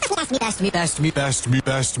Best music.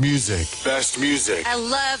 Best music. I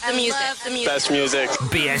love the music. Best music.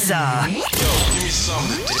 BSR. Yo, give me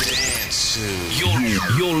something to dance to.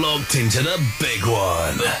 You're logged into the big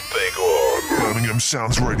one. Birmingham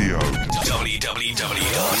Sounds Radio.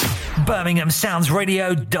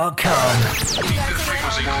 www.birminghamsoundsradio.com.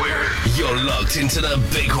 Frequency clear. You're logged into the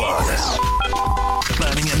big one.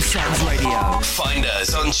 Birmingham Sounds Radio. Find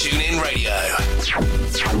us on TuneIn Radio.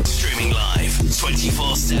 Streaming live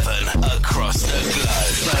 24/7 across the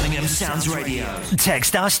globe. Birmingham Sounds Radio.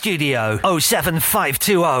 Text our studio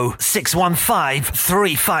 07520 615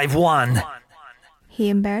 351. He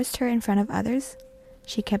embarrassed her in front of others.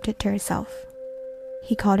 She kept it to herself.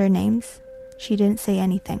 He called her names. She didn't say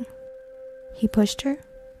anything. He pushed her.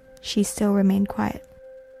 She still remained quiet.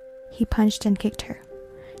 He punched and kicked her.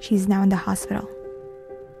 She's now in the hospital.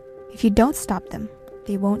 If you don't stop them,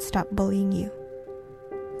 they won't stop bullying you.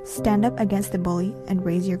 Stand up against the bully and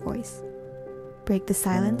raise your voice. Break the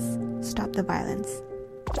silence, stop the violence.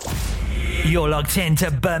 You're logged into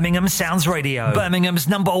Birmingham Sounds Radio. Birmingham's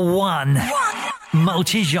number one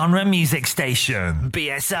multi-genre music station.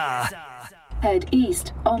 BSR. Head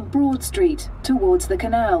east on Broad Street towards the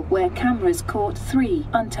canal, where cameras caught 3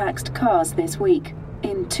 untaxed cars this week.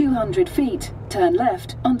 In 200 feet, turn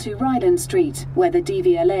left onto Ryland Street, where the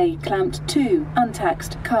DVLA clamped 2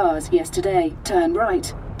 untaxed cars yesterday. Turn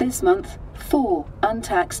right. This month, 4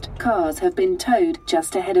 untaxed cars have been towed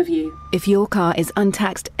just ahead of you. If your car is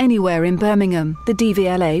untaxed anywhere in Birmingham, the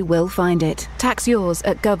DVLA will find it. Tax yours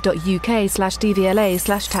at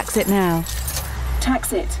gov.uk/DVLA/taxitnow.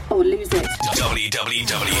 Tax it or lose it.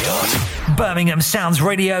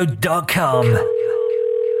 www.birminghamsoundsradio.com.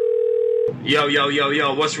 Yo,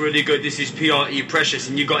 what's really good? This is PRE Precious,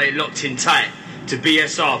 and you got it locked in tight to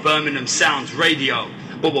BSR, Birmingham Sounds Radio.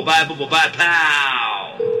 Bubble bye,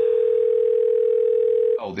 pow!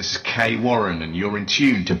 Oh, this is Kay Warren, and you're in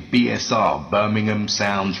tune to BSR, Birmingham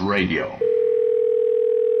Sounds Radio.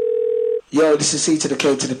 Yo, this is C to the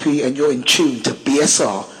K to the P, and you're in tune to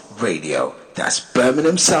BSR Radio. That's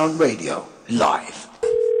Birmingham Sound Radio, live.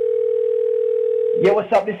 Yo,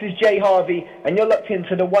 what's up? This is Jay Harvey, and you're locked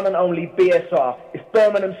into the one and only BSR. It's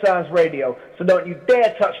Birmingham Sounds Radio, so don't you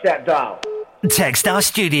dare touch that dial. Text our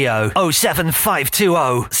studio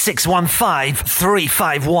 07520 615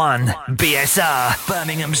 351. BSR,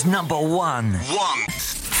 Birmingham's number one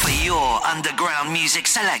for your underground music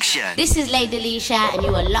selection. This is Lady Alicia, and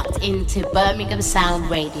you are locked into Birmingham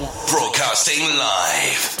Sound Radio. Broadcasting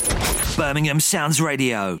live. Birmingham Sounds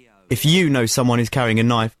Radio. If you know someone who's carrying a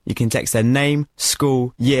knife, you can text their name,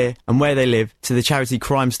 school, year and where they live to the charity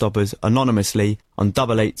Crime Stoppers anonymously on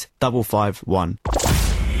 88551.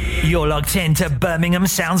 You're logged into Birmingham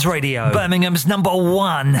Sounds Radio. Birmingham's number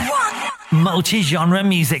one multi-genre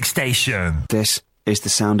music station. This is the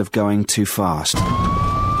sound of going too fast.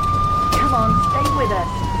 Come on, stay with us.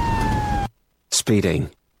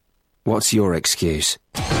 Speeding. What's your excuse?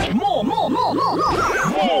 More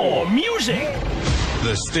music.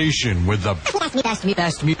 The station with the best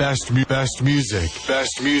music.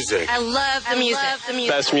 Best music. I love the music.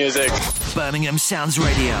 Best music. Birmingham Sounds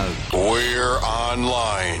Radio. We're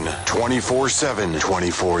online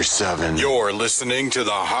 24/7. You're listening to the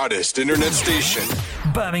hottest internet station.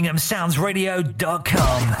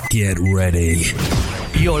 BirminghamSoundsRadio.com. Get ready.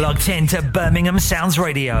 You're logged into Birmingham Sounds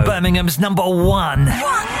Radio. Birmingham's number one.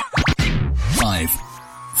 5,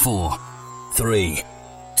 4, 3,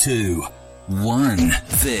 2, 1.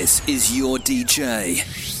 This is your DJ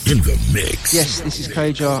in the mix. Yes, this is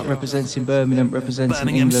Kajar representing Birmingham, representing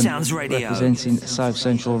Birmingham England, Sounds Radio. representing South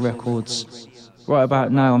Central Records. Right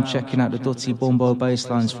about now, I'm checking out the Dutty Bumbo bass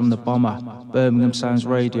lines from the Bomber. Birmingham Sounds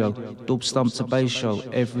Radio, dub stomp to bass show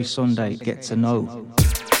every Sunday. Get to know.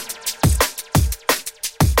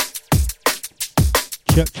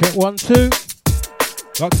 Check 1 2.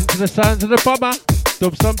 Locked into the sounds of the Bomber.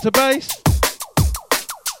 Dub stomp to bass.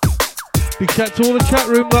 Big shout to all the chat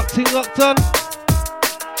room, locked in, locked on.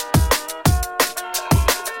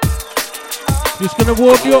 Just gonna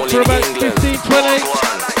warm you up for about 15-20.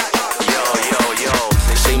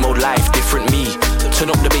 Same old life, different me. Turn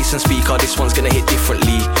up the bass and speaker, this one's gonna hit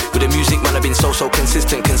differently. With the music, man, I've been so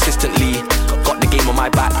consistently. Got the game on my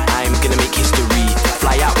back, I'm gonna make history.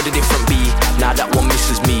 Fly out with a different B, now that one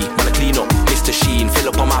misses me. Wanna clean up Mr. Sheen, fill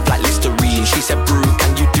up on my flat Listerine. She said, Brew,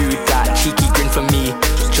 can you do that? Cheeky grin for me.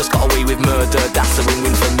 Just got away with murder, that's a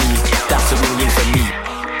win-win for me. That's a win-win for me.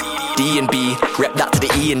 D&B, rep that to the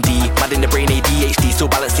E&D. Mad in the brain, ADHD, still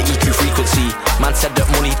balance the EQ frequency. Man said that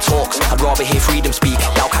money talks, I'd rather hear freedom speak.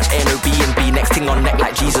 Now catch N-O-B&B, next thing on neck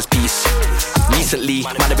like Jesus peace. Recently,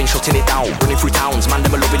 man have been shutting it down, running through towns. Man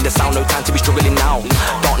them are loving the sound, no time to be struggling now.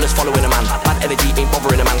 Darkness follow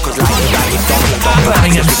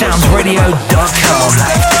BirminghamSoundsRadio.com.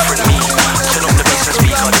 Different me. Turn up the bass and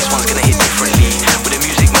speaker, this one's gonna hit differently. With the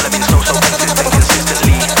music, man, I've been so consistent,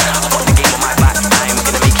 consistently. I've got the game on my back, I'm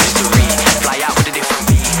gonna make history. Fly out with a different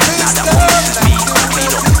beat. Now that one misses me. Clean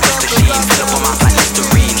up Mr. Sheen, fill up on my black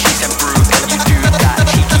Listerine. She said, "Brew, can you do that?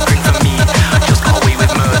 Cheeky grin for me. Just got away with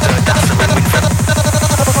murder, that's a win-win for me."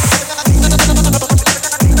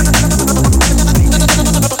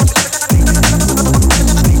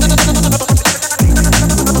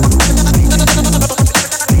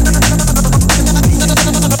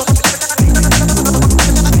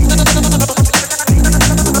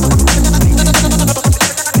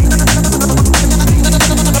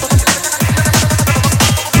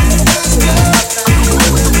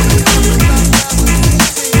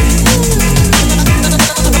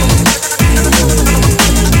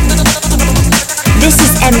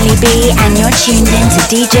 B, and you're tuned in to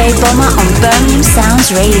DJ Bomber on Birmingham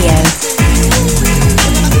Sounds Radio.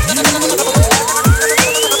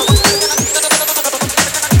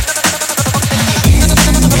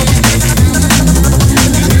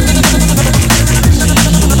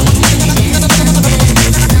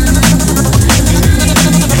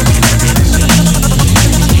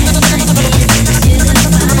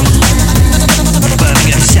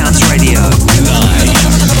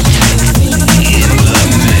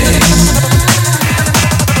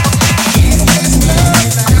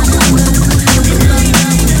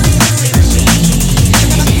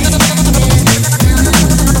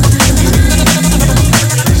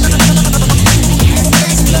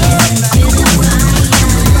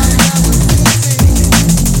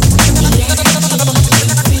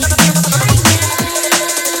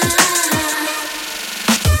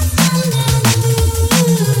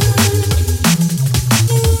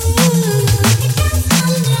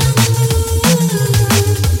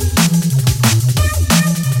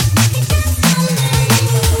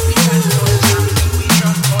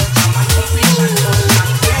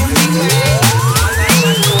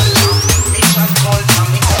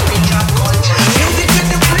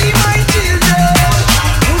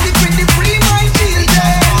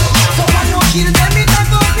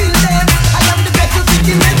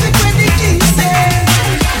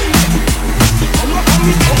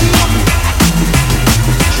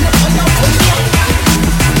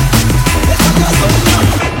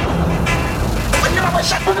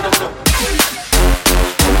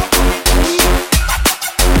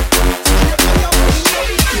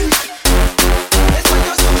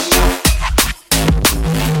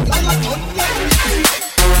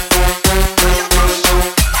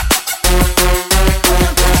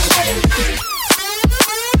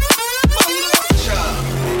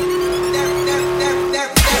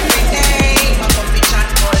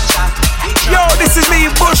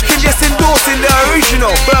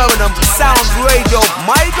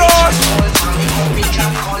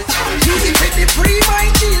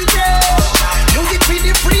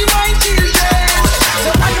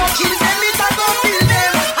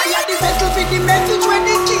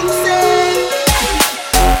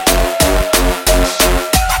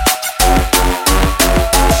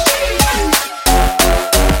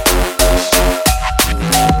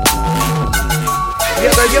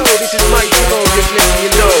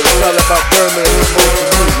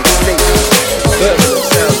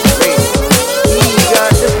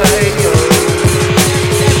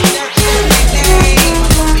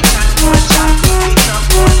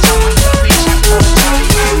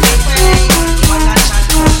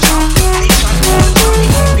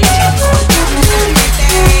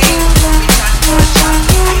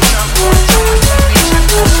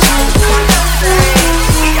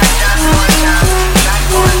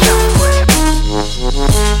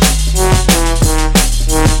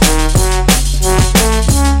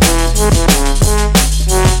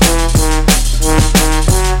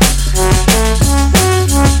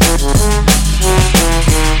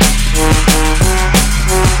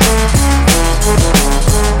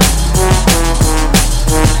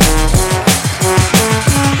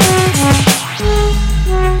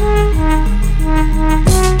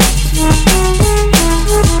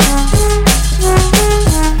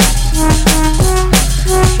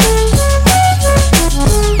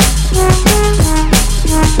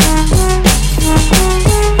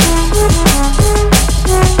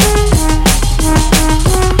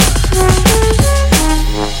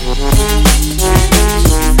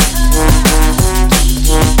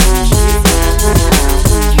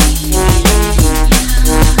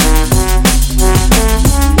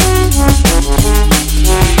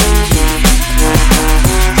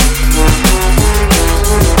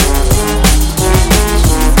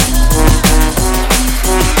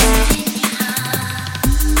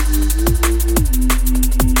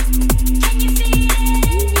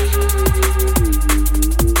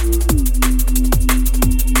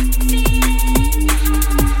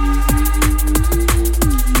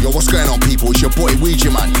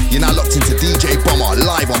 Ouija Man. You're now locked into DJ Bomber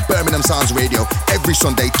live on Birmingham Sounds Radio every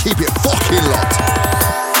Sunday. Keep it fucking locked.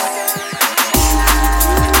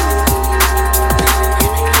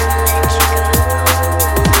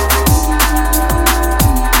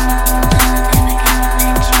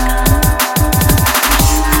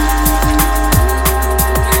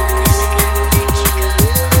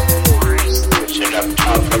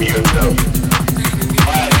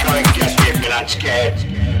 Scared.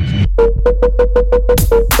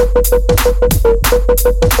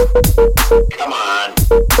 Come on.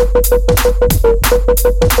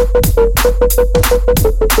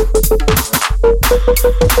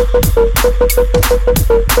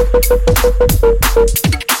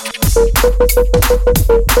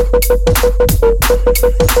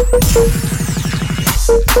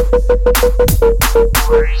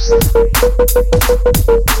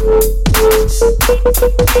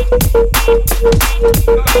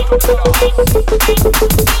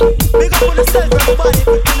 Big up on yourself, everybody,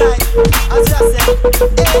 for tonight. As I said,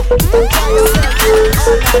 enjoy yourself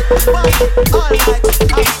all night,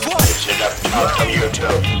 have fun. Listen up, talk from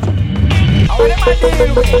YouTube. What am I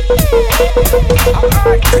dealing with? I'm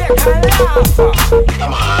earthquake and lava.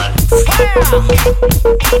 Come on. Fire!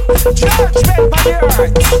 Judgment by the earth.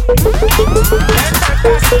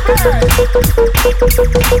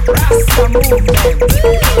 Rasta movement.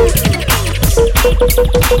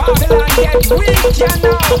 Babylon get weak, you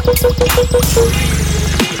know.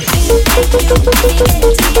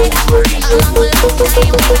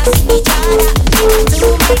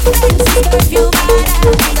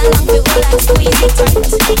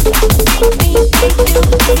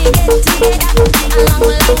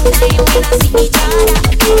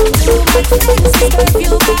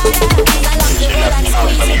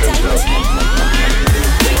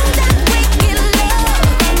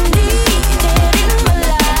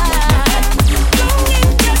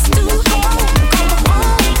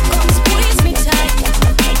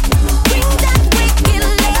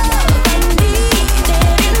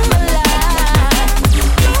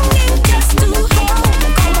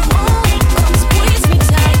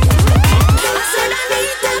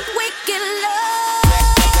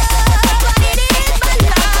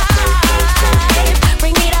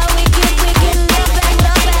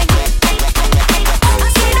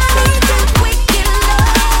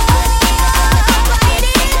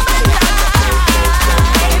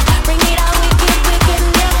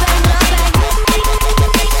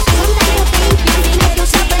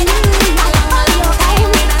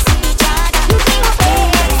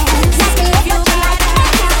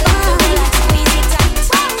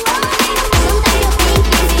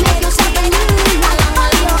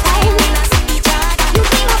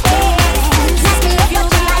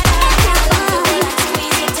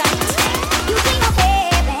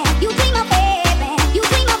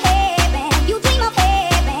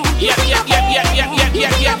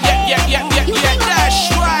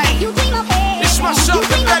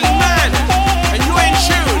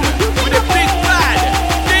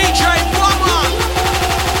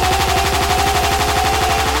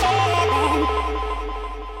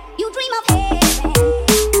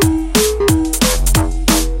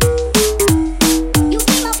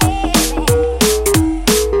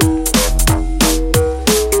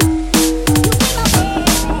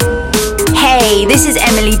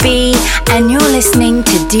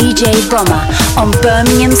 DJ Bomber on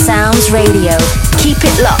Birmingham Sounds Radio. Keep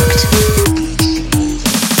it locked.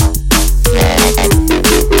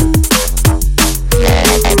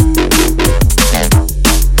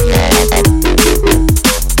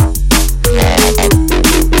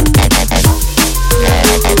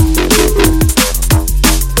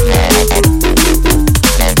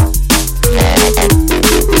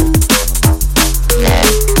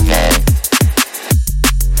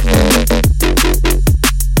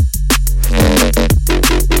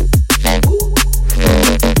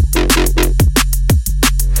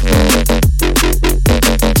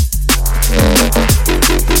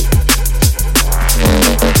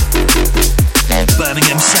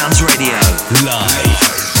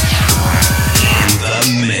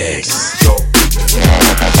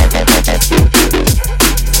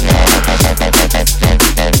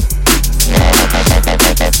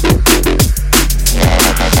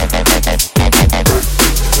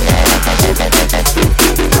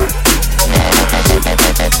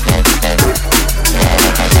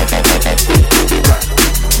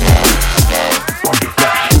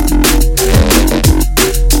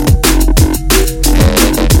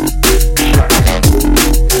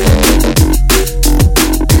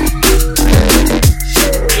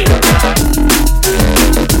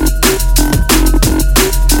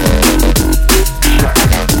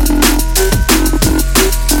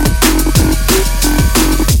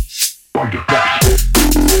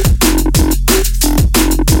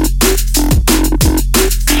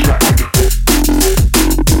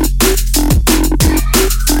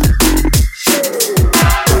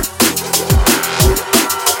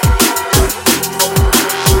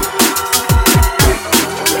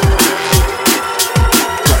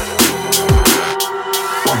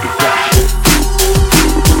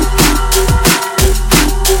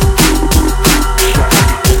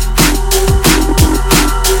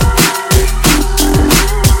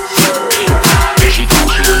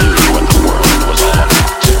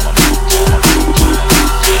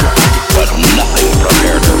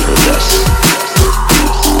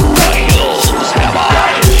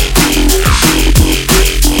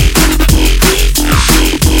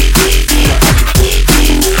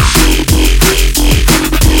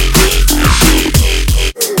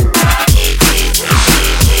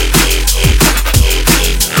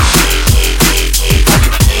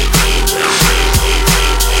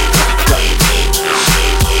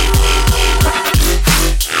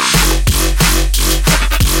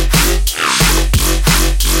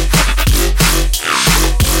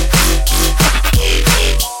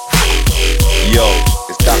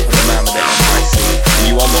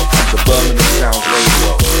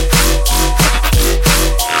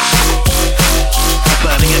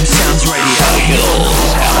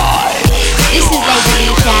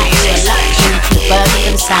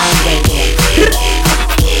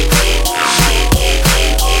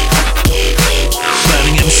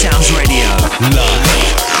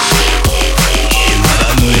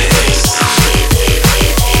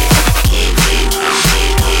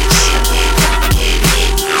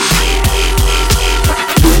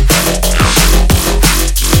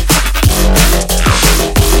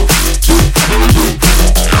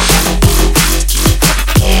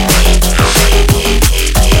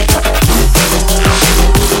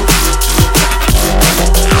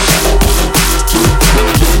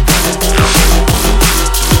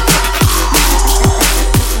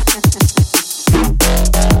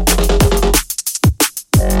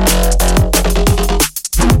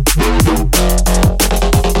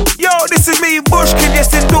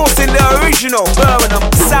 original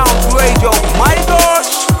Birmingham Sound Radio. My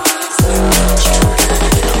gosh!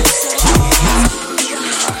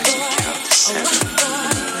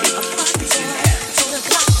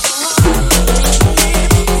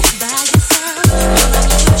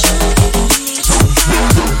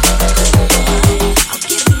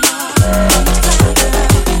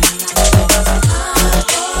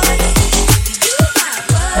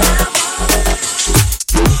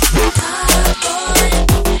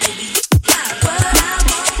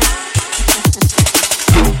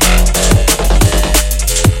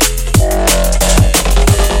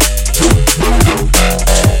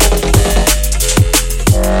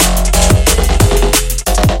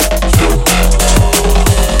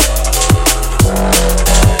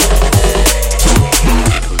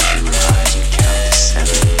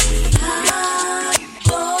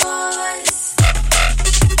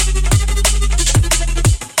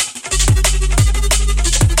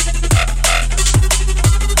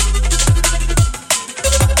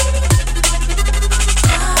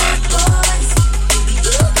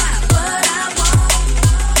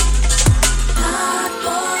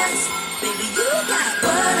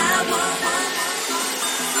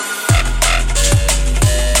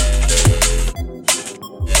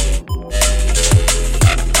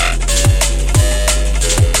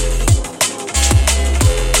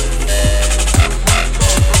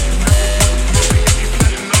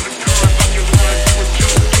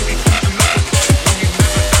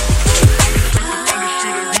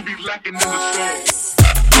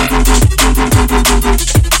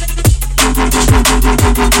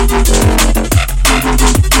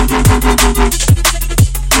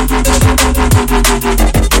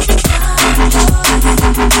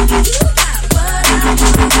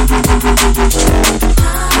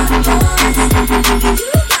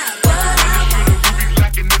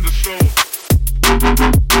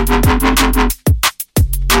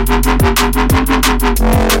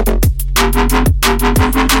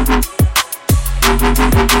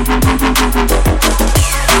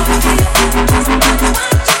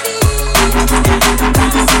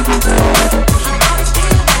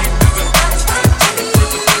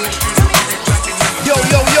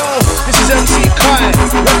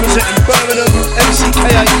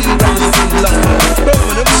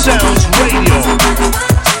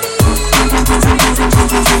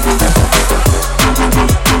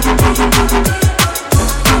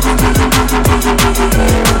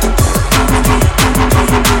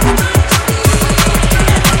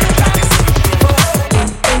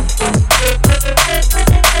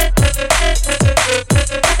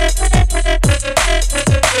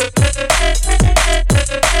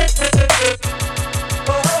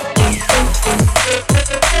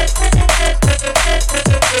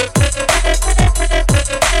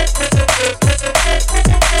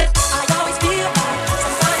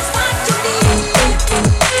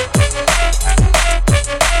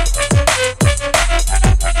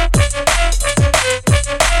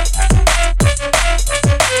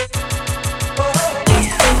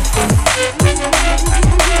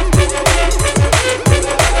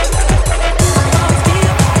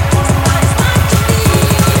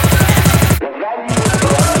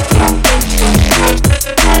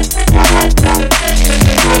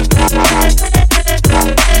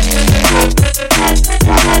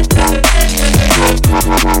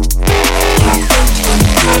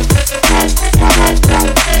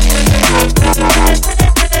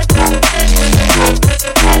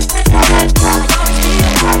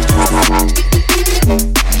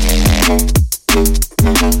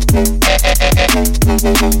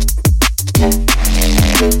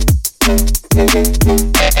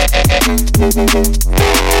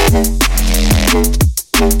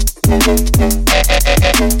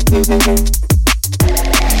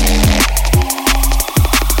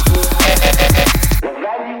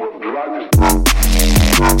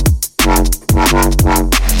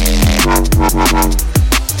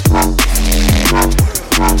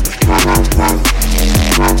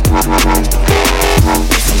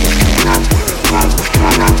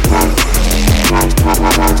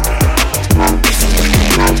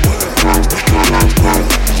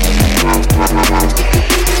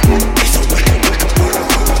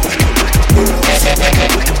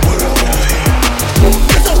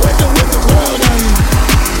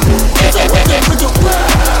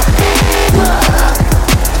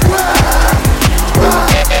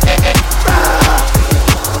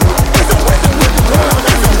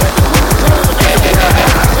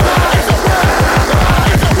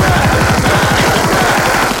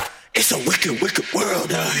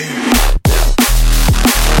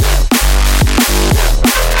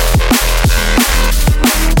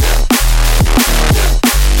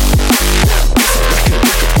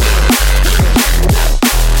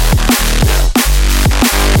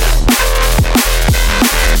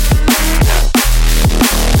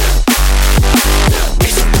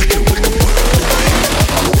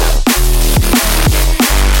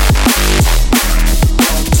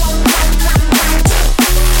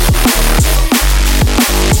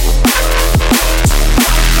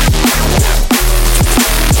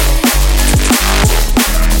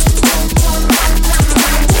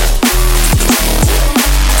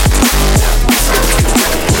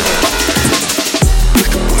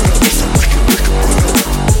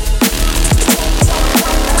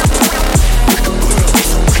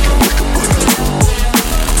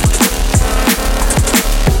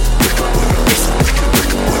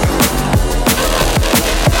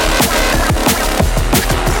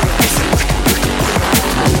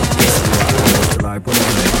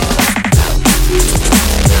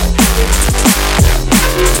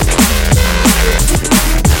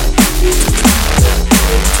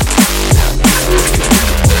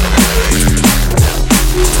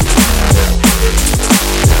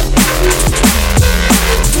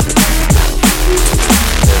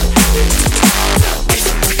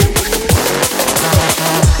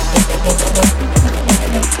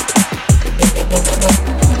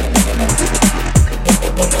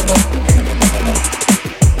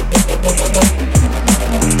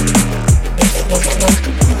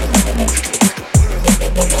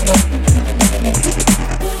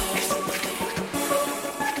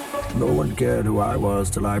 cared who I was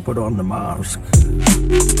till I put on the mask.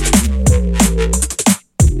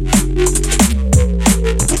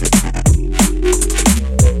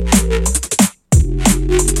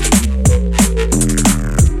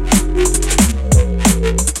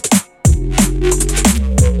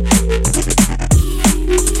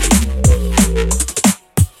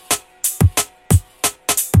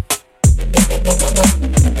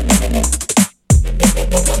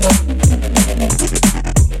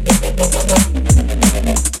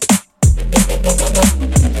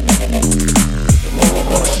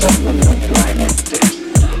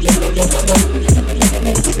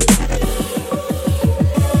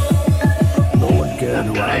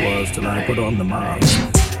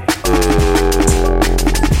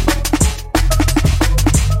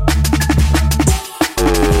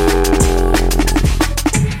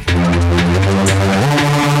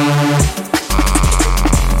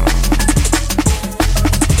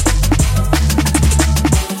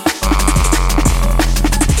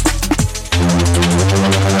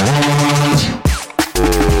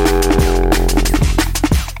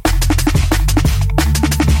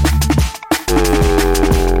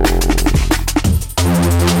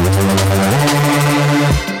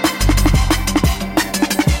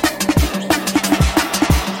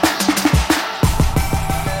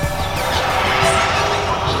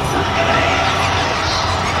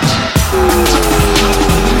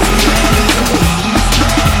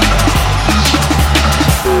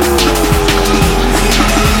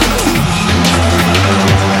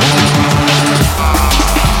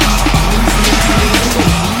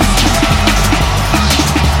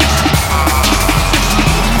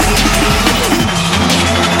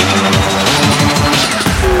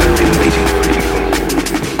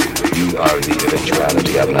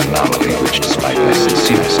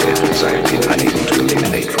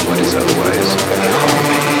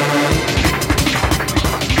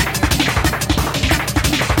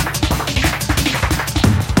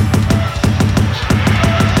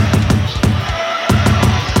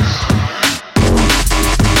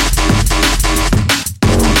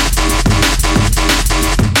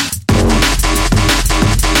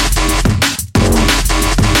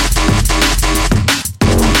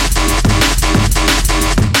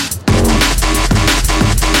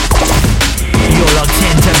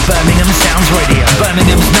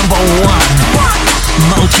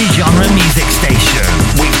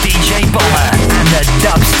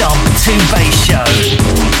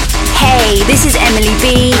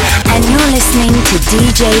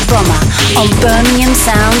 DJ Bomber on Birmingham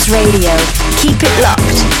Sounds Radio. Keep it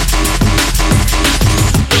locked.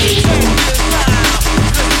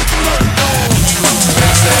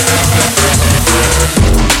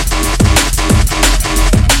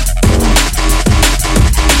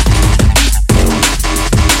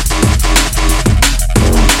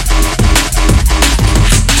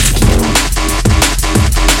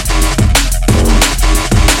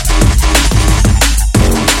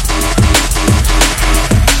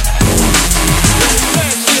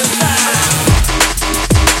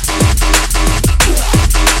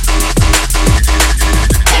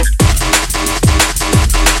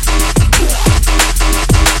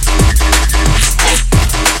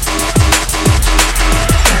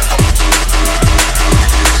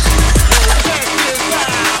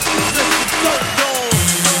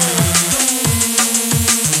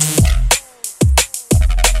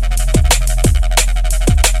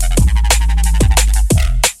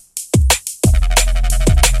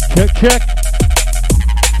 Check.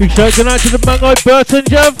 Big shout out to the Mango Burton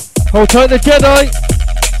Jav. Hold tight the Jedi.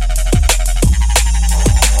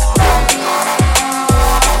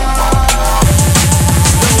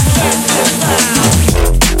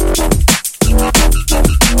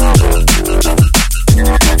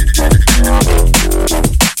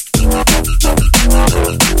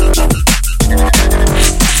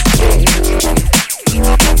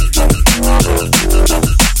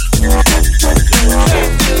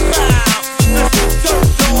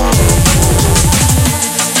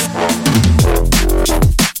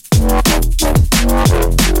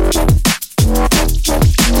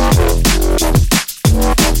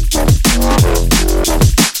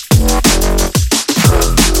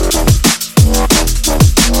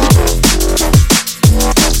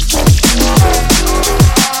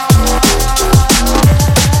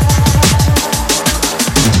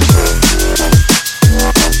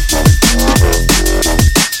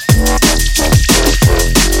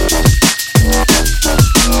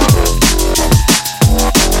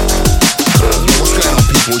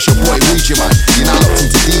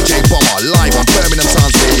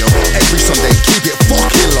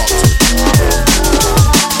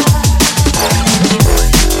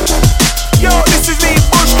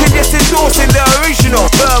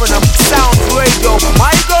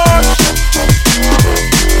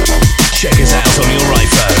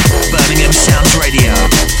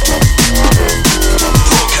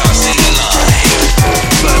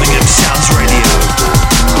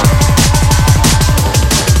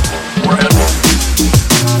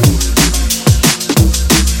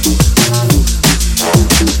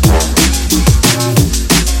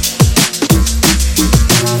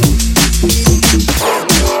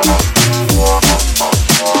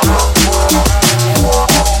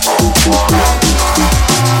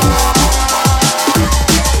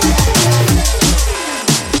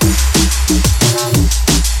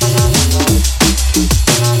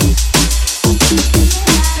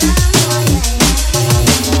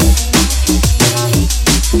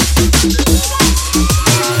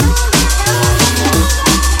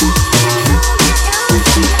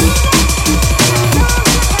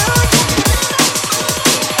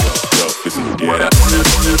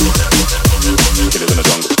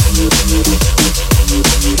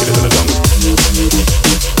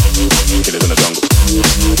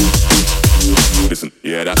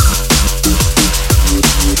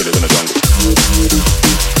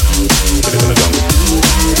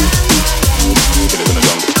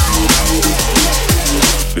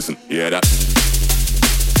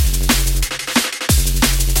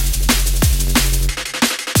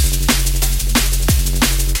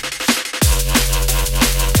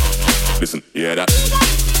 Listen, you hear that?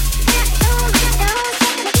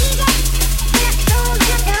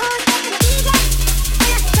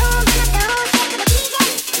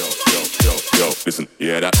 Yo, listen, you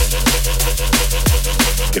hear that?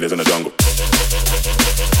 Killers in the jungle.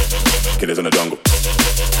 Killers in the jungle.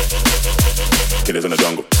 Killers in the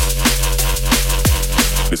jungle.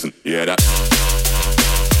 Listen, you hear that?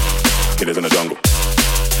 Killers in the jungle.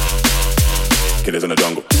 Killers in the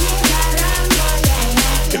jungle.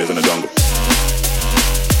 Killers in the jungle.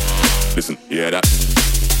 Listen, you hear that?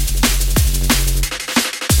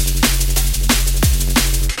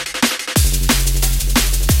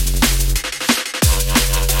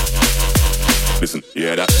 Listen, you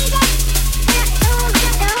hear that?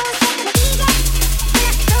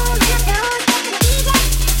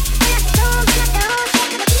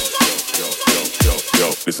 Yo,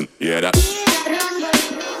 listen, you hear that?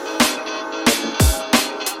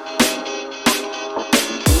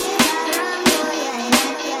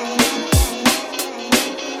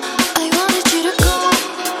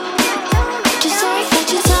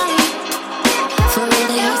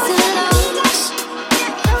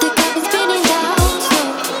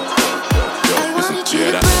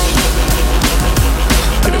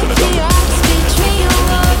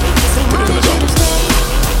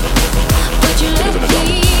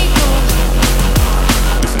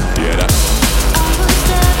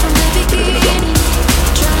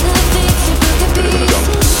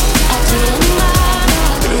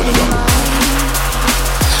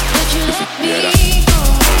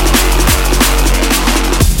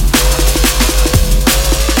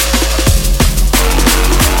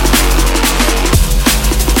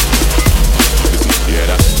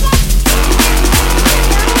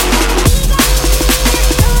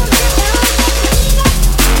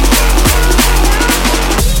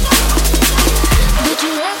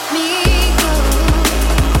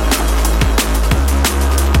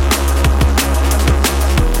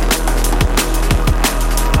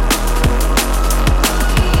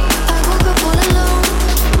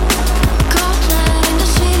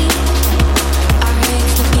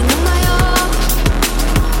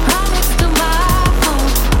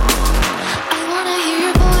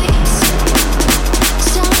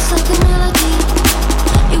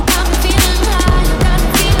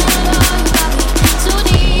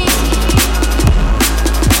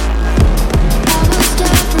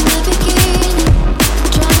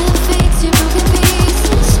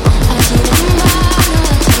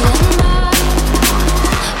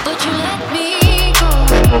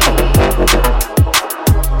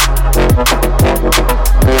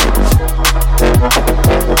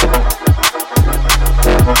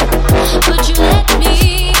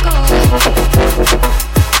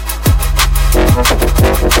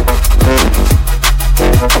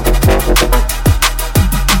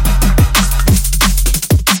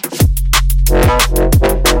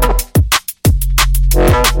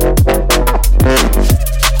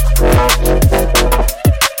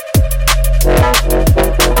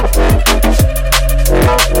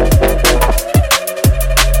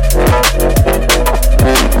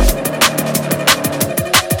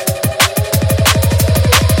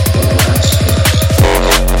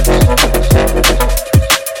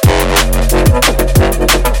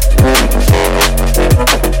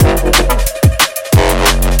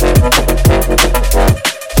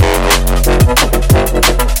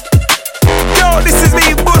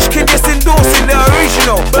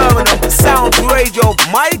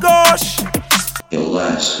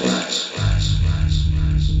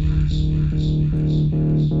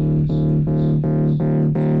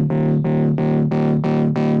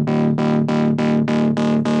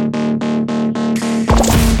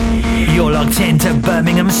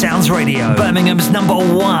 Birmingham's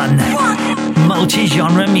 #1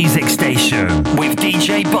 multi-genre music station with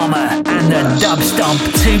DJ Bomber and the Dub Stomp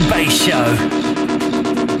 2 Bass Show.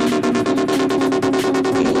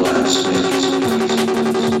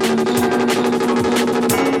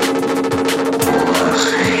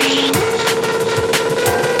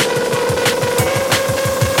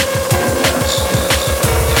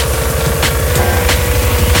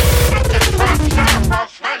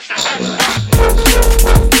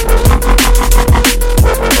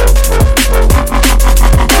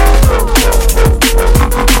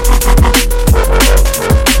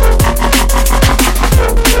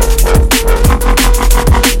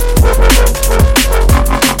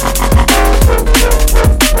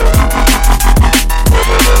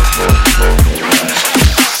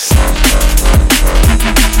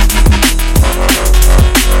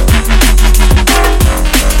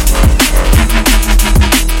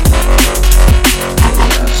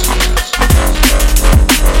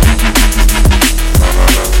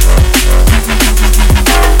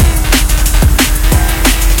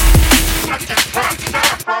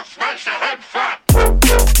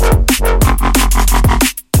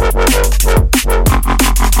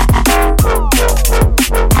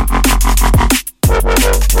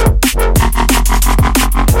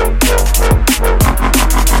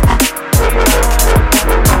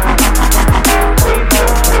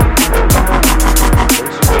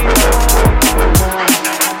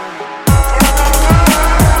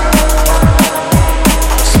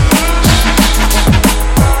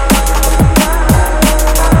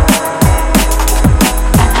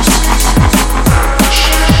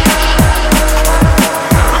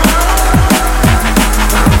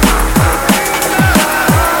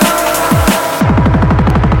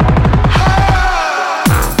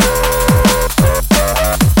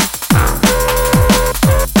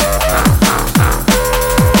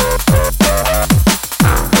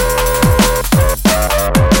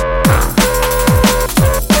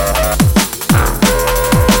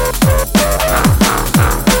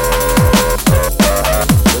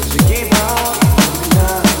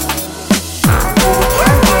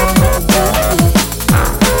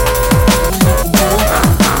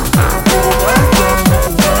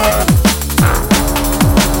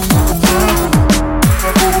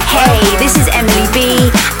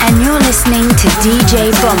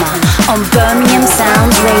 DJ Bomber on Birmingham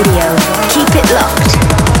Sounds Radio. Keep it locked.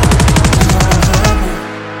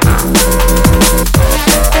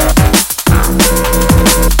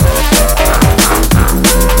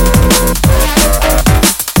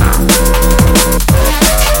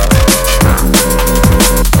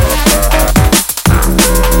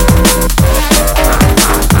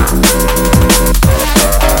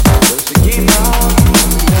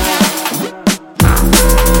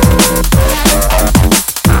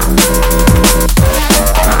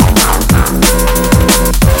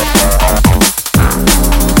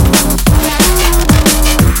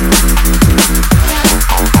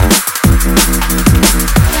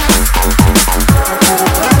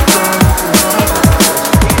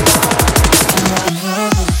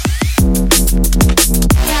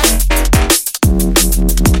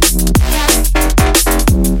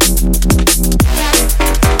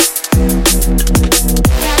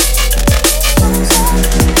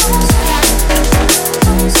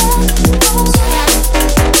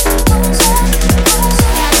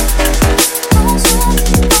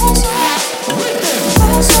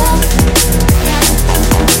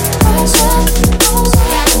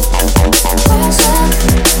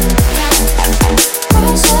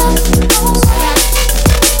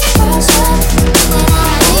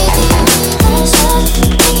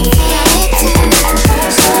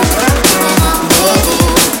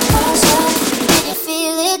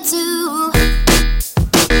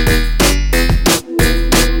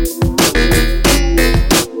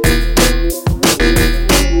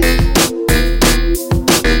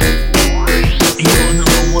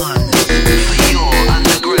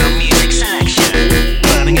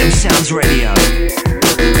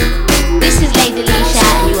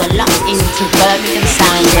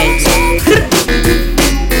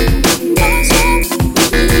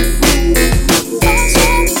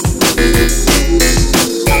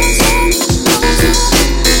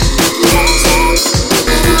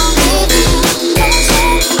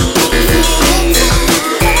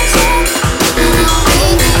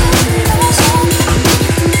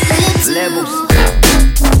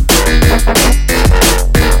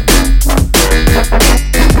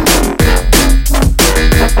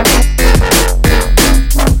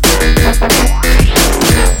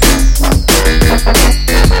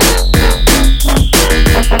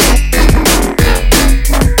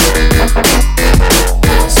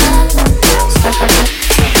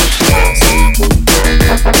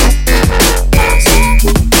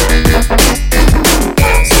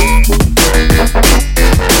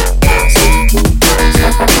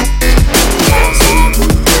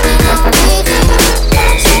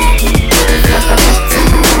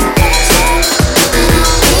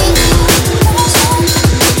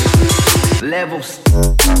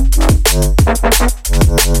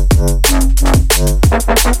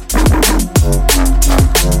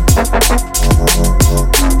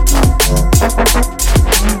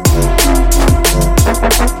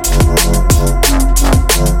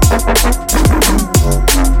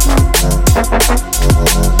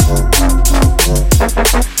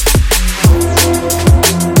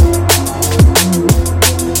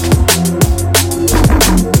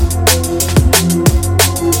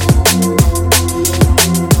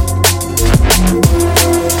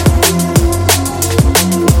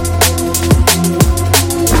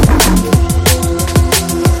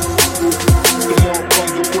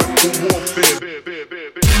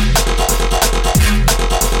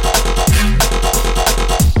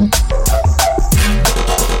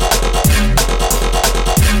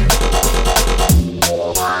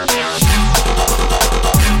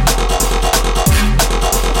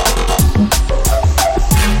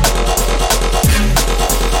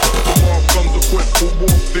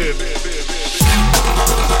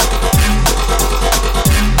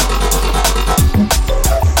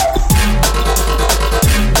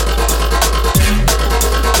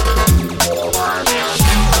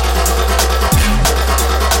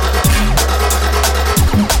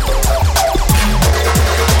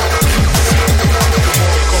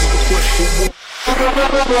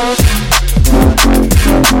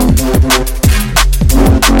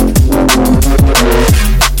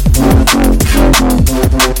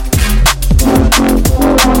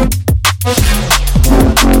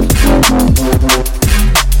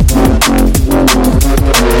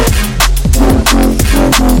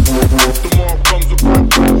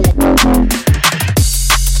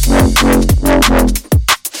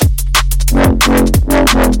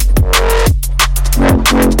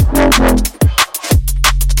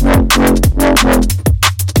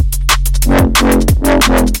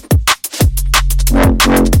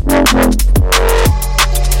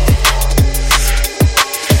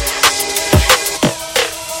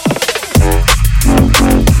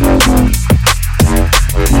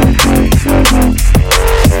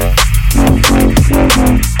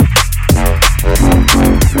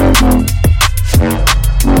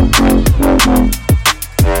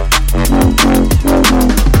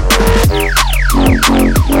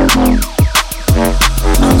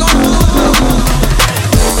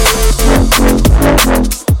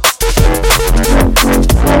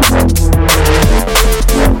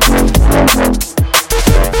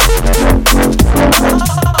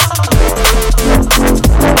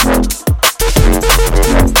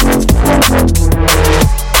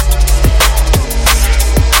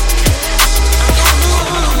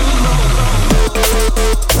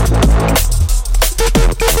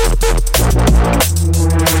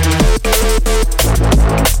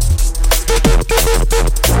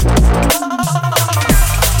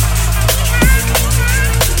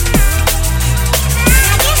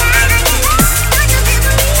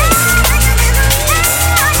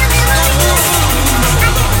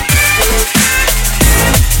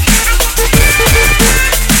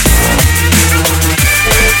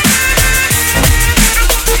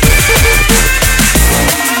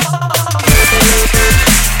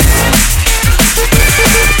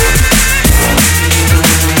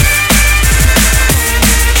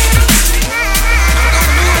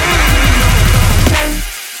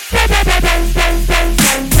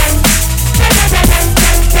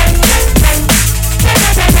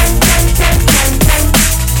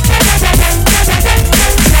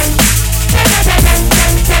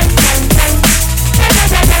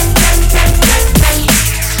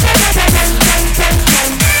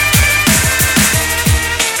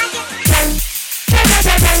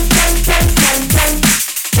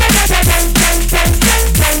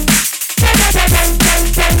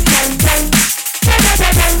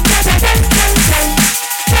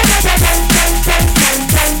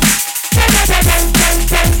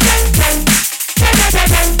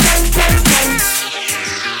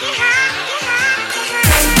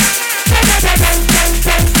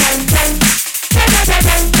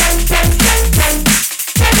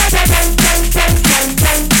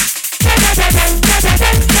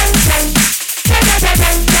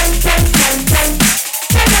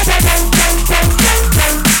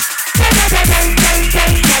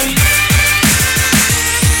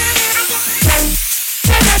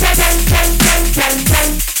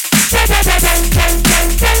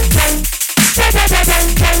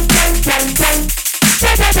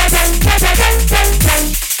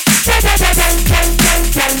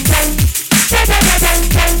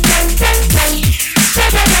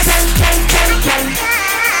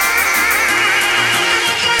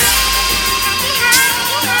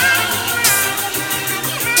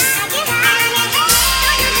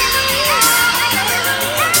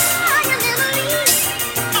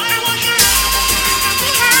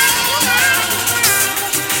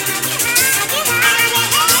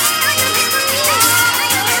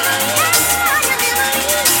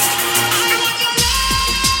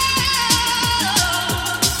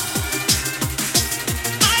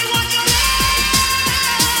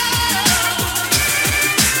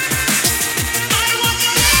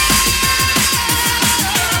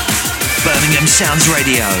 Sounds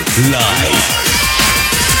Radio. Live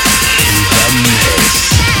in the mix.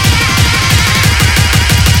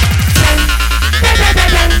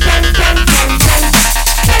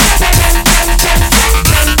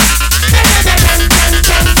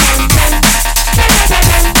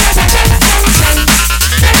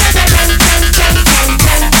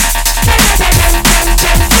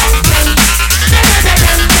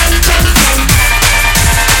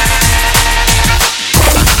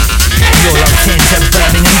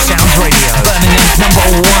 Birmingham Sounds Radio, Birmingham's #1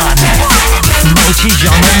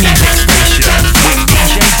 multi-genre music station with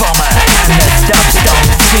DJ Bomber and the Dubstomp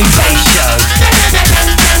 2 Bass Show.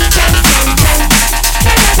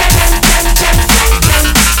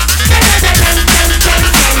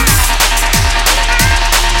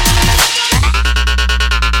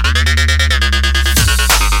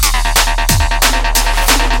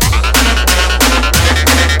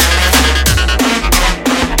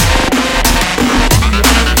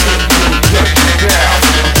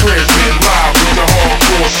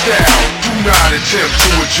 Attempt to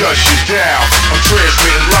adjust you down. I'm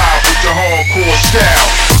transmitting live with the hardcore style.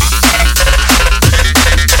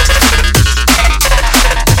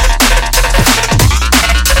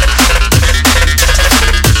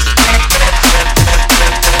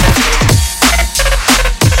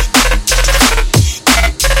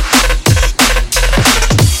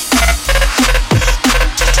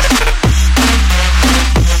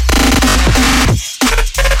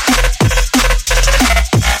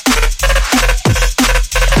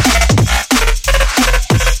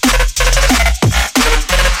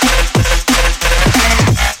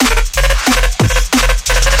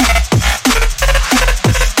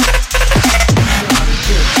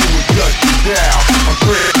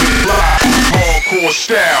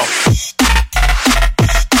 Style.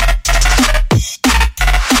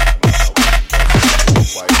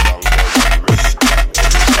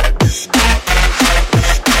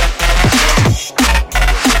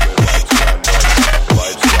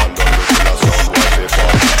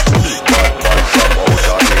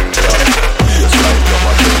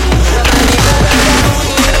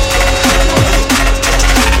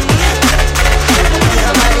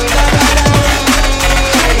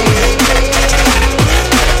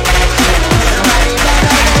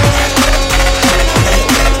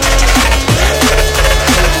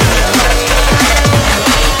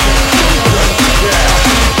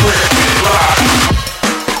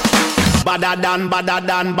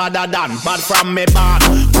 Badder than, bad from me bad.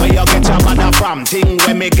 Where you get your badder from? Thing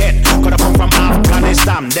where me get. Coulda come from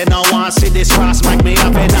Afghanistan. They no want see this cross make me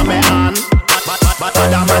up in my hand. But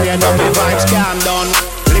other man, you know me vibes can't done.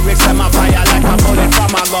 Lyrics them a fire like a bullet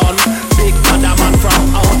from a gun. Big badder man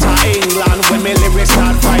from outer England. When me lyrics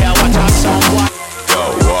start fire, watch out someone.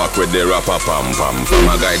 Walk with the rapper pam pam. From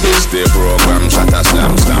a guy this day program shot a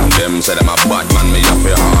slam slam. Them say them a bad man, me a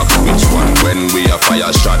fi hawk. Which one? When we a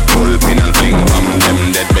fire shot, pull pin and fling bam. Them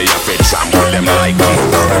dead me a fi trample them like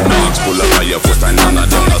king. Dogs pull up on your foot and none of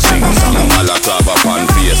them a sing song. All a clap up on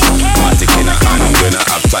face, matic in a hand. We not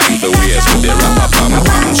have time to waste. With the rapper pam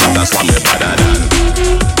pam shot a slam me better than.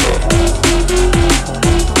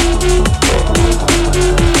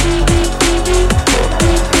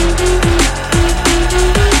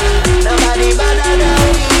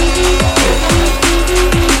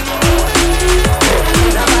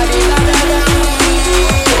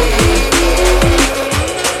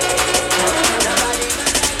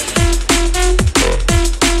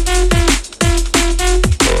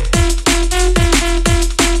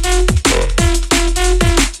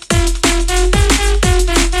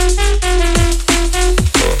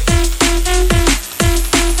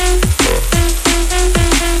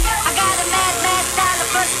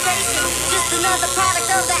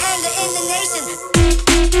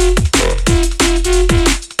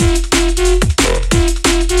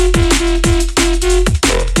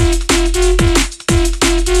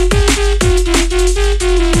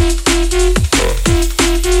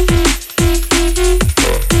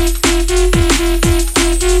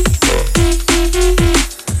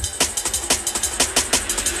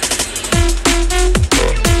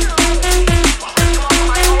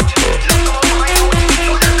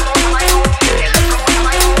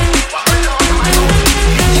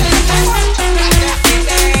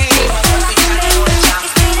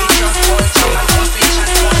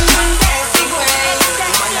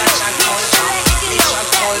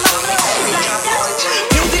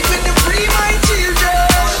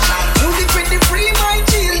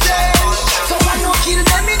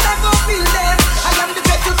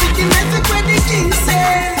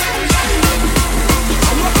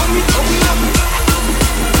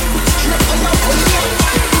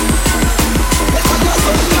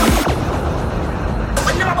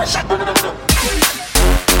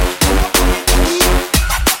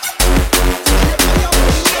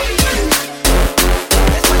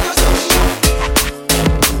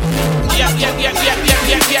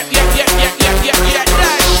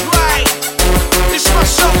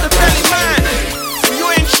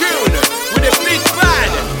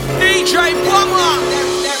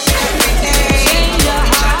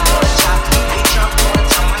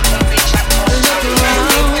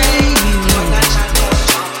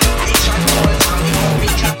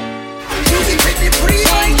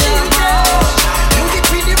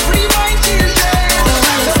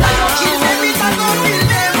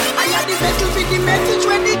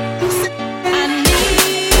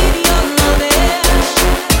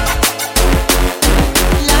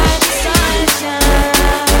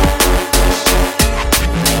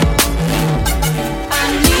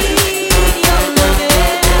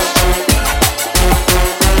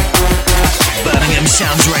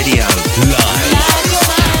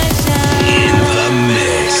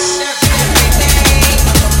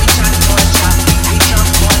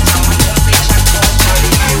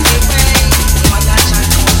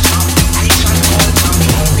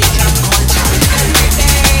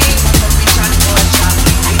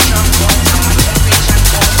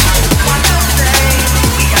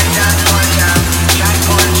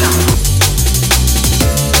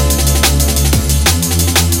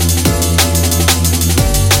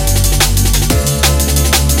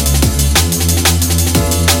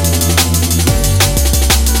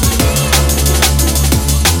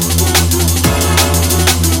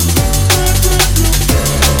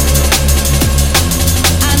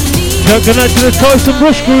 Good night to the Tyson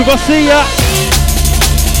Bush Groove, I'll see ya.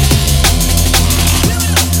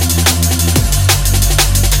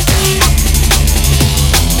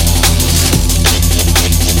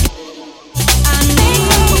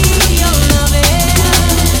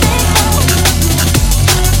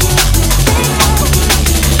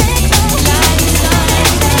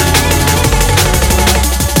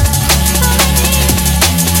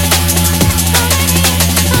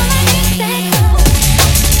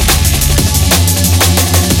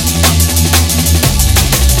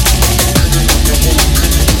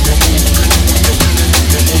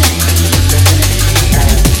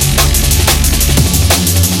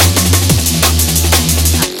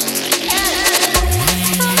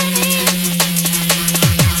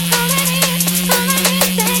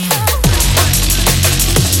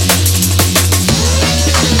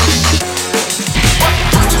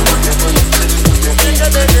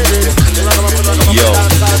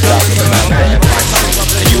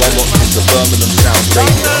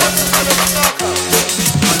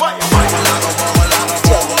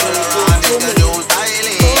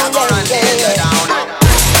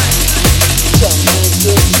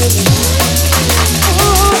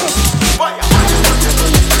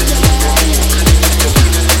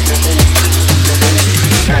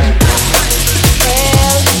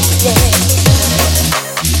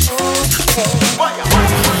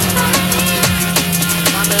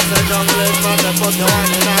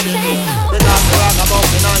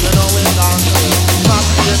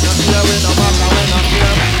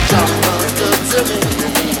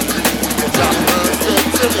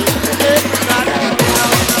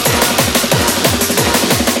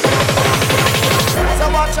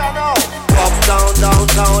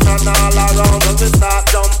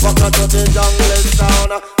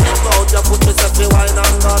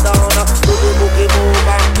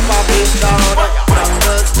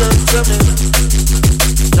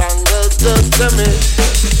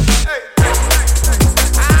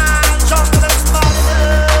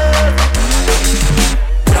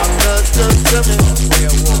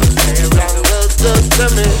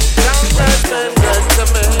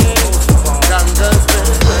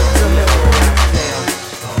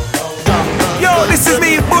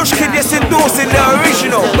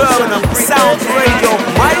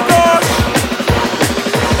 Right my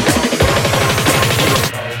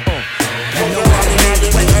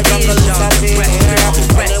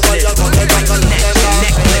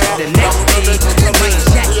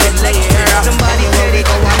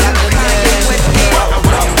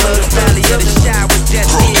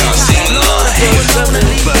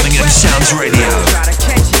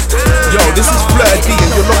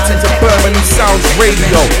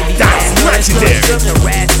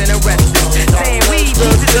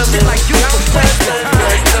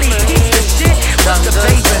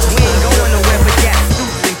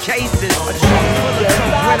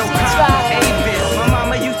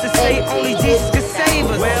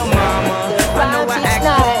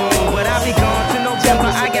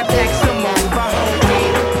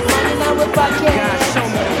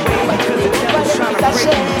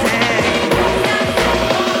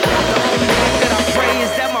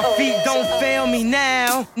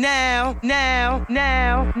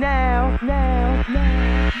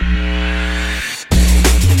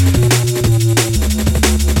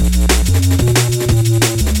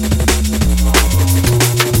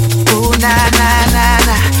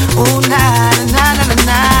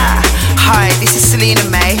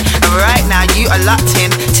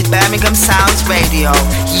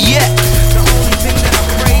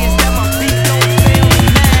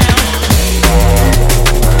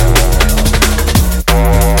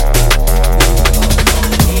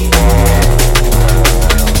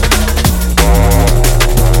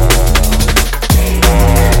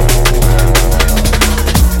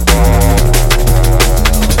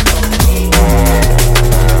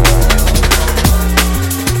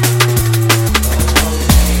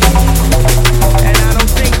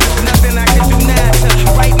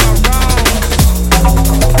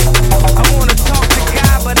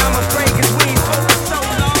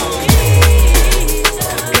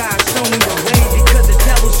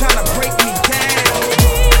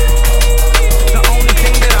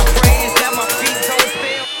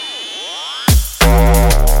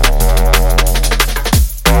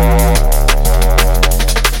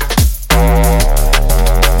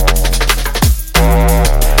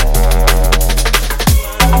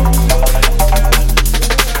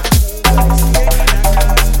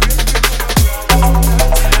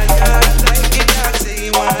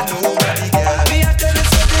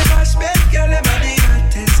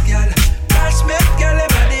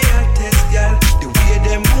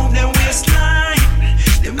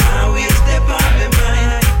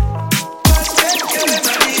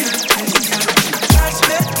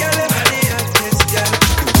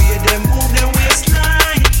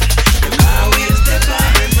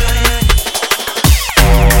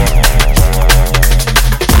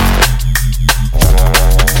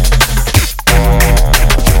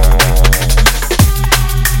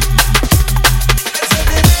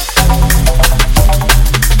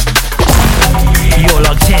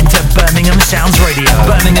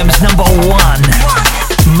Birmingham's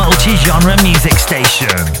 #1 multi-genre music station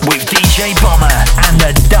with DJ Bomber and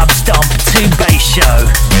the Dub Stomp 2 Bass Show.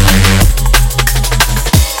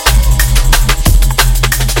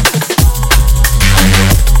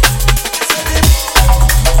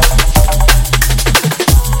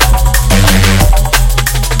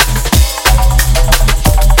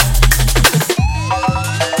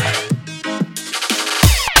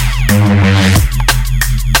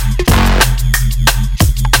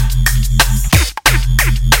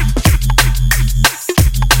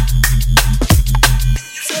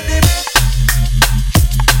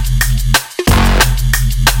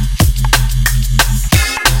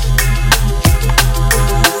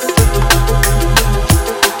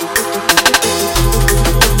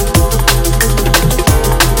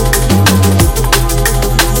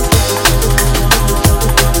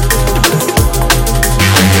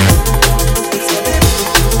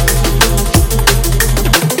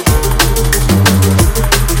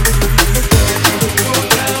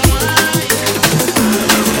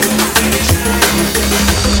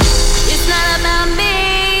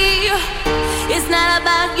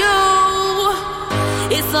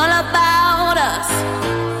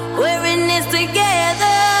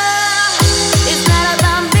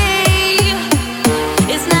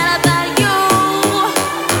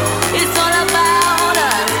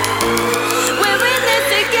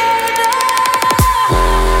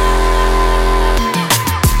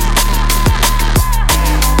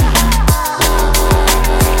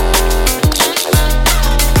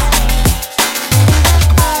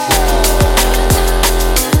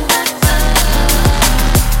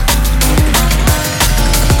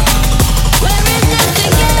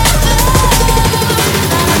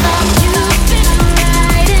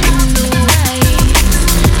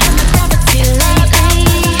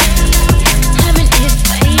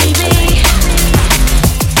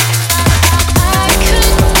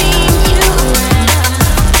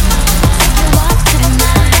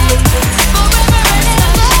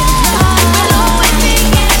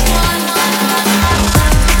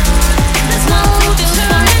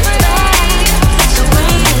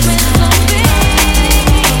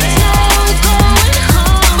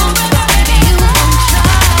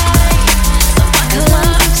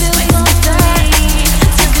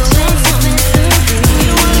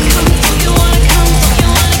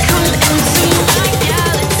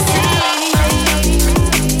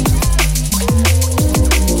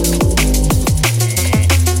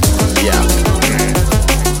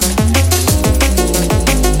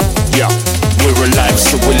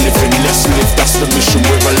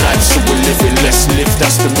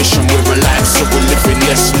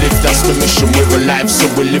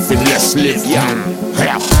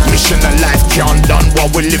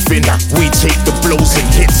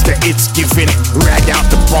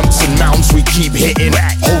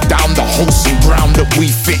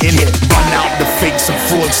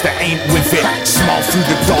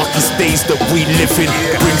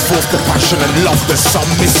 And love that some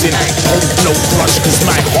missing. Hold no grudge, cause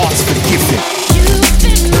my heart's forgiving.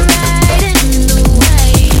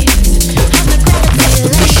 That's the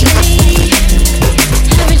mission.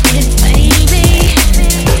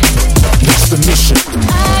 That's the mission.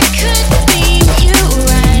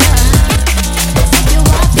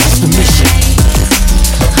 That's the mission.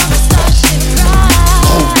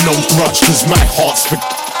 Hold no grudge, cause my heart's forgiving.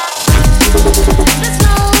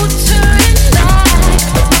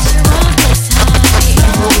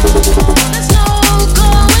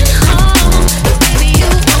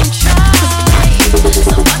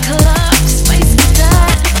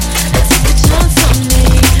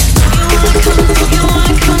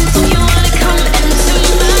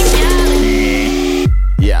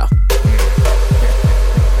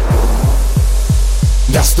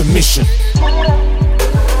 Mission.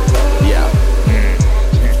 Yeah.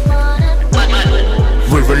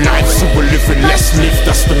 We're alive, so we're living. Let's live.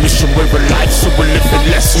 That's the mission. We're alive, so we're living.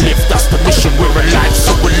 Let's live. That's the mission. We're alive,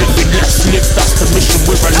 so we're living. Let's live. That's the mission.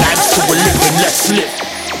 We're alive, so we're living. Let's live.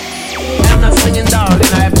 I'm not singing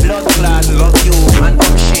darling, I have blood clot, love you. And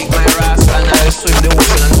come shake my rasta and I'll swim the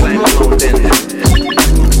ocean and climb the mountain.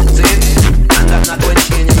 See? And I'm not going to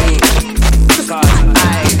change me, because I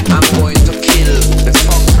am going to kill the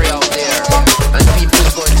fuckery out there. And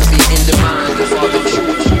people's going to be in demand for the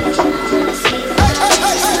truth.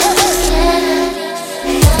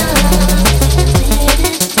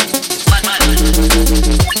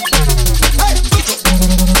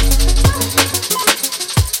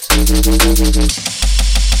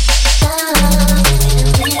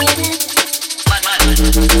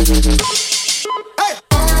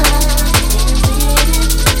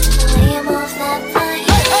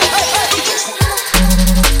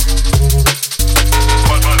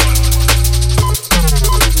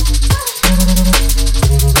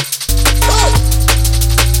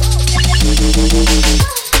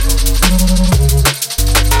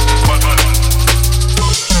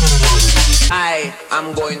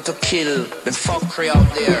 country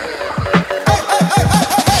out there.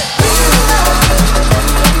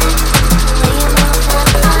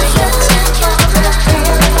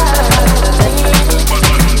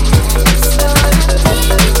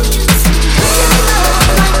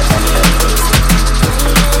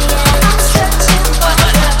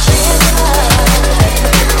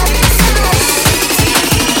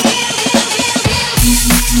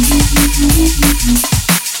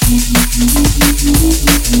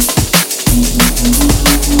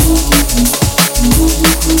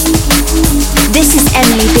 This is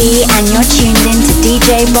Emily B and you're tuned in to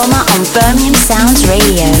DJ Bomber on Birmingham Sounds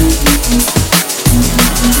Radio.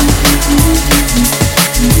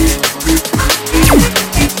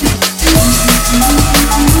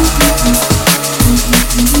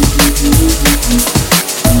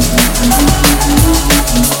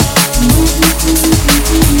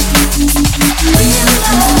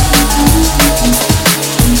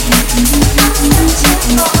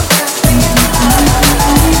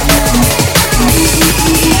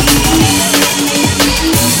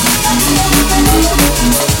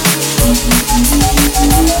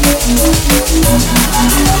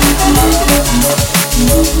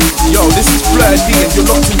 Yo, this is Fleur D and you're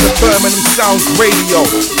locked into Birmingham Sounds Radio.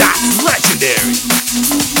 That's legendary.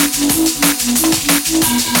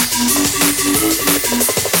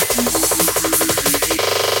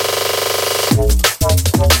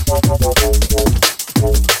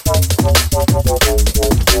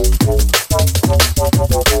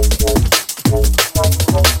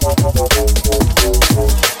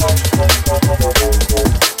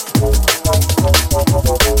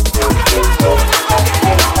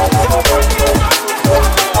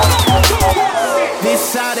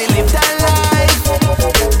 This how they live that life.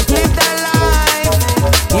 Live that life.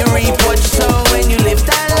 You reap what you sow when you live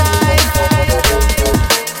that life.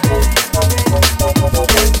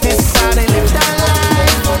 This how they live that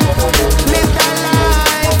life. Live that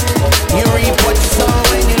life. You reap what you sow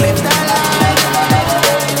when you live that life.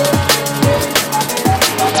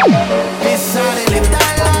 This how they live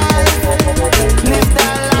that life. Live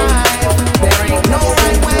that life. There ain't no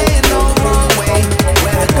right way and no wrong way.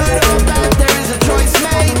 Whether good or bad, there is a choice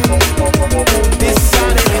made. This how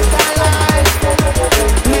they live that life.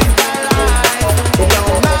 Live that life. It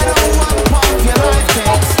don't matter what part your life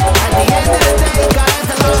takes. At the end of the day, God has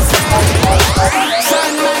the last say.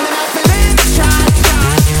 Son, man, and I feel it, shot.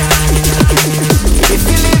 If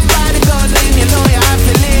you live by the God, then you know you have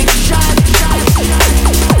to live shot.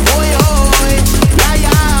 Oi, oi, yeah,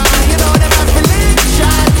 yeah. You know them have to live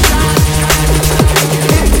shot.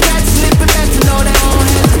 If the cats slip, you better know they won't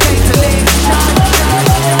hesitate to live shot.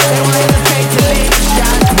 They won't hesitate to live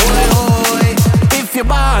shot. Oi, oi. If you're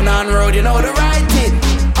born on road, you know the right thing.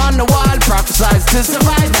 On the wall, prophesize to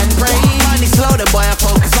survive and pray. Money slow, the boy I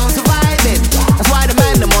focus on surviving. That's why the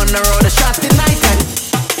man them on the road are shot in night and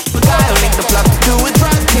the guy who linked the plug to do with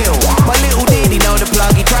drug kill. But little did he know the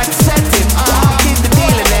plug, he tried to set him. Did the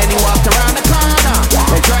deal and then he walked around the corner.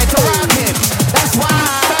 They tried to rob him. That's why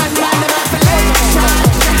bad man them have to live shot.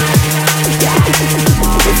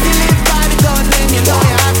 If you live by the gun, then you know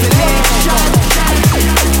you have to live shot.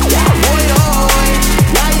 Oi, oi,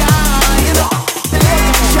 yeah, yeah, you know to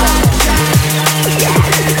live shot.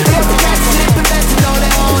 If the cats slip, you better know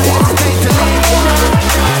they won't hesitate to live shot.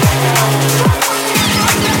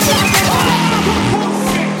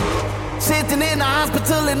 Sitting in the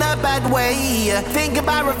hospital in a bad way. Think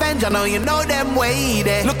about revenge, I know you know them way.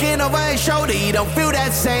 Looking over his shoulder, he don't feel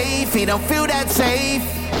that safe. He don't feel that safe.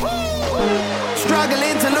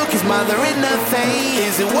 Struggling to look his mother in the face.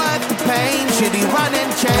 Is it worth the pain? Should he run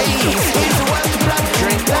and chase? Is it worth the blood?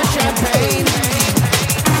 Drink the champagne.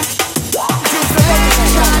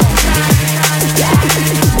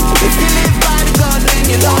 If you live by the gun, then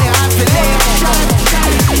you know you have to live shot.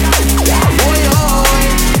 Oi, oi,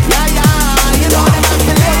 yeah, yeah, you know they have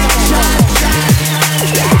to live shot.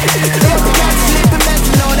 If the cats slip, you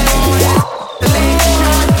better know they won't hesitate to live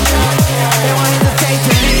shot. They won't hesitate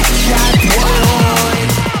to live shot. Oi, oi.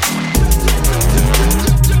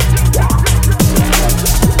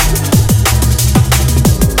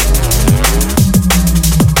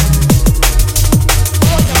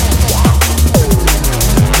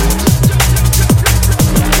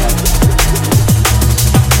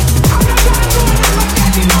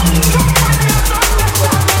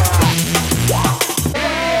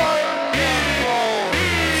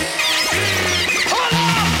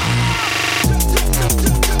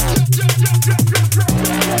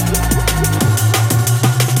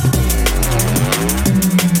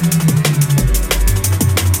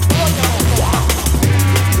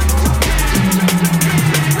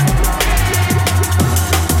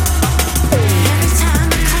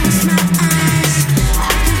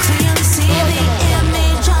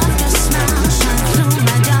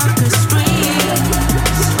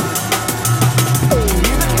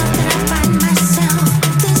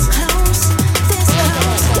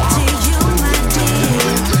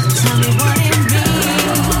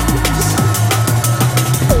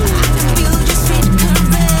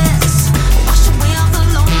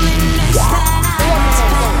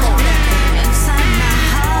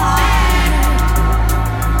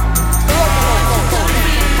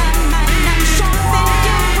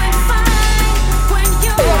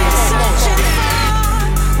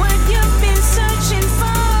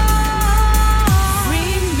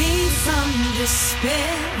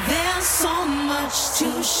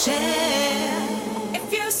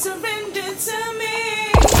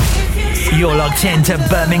 You're locked into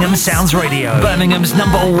Birmingham Sounds Radio, Birmingham's #1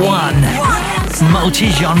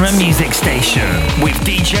 multi-genre music station, with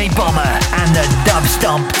DJ Bomber and the Dub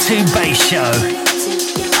Stomp 2 Bass Show.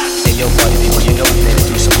 Hey yo party people, you know we've been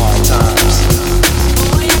through some hard times.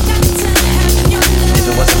 If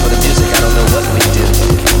it wasn't for the music, I don't know what we'd do.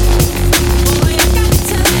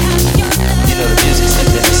 You know the music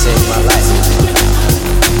simply saved my life.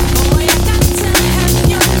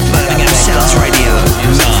 Birmingham Sounds Radio,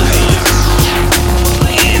 live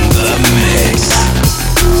in the mix.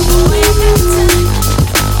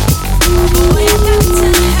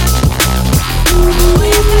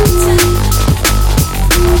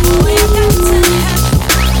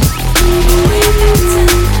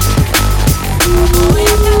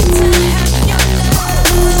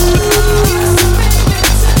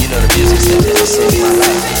 You know the music simply saved my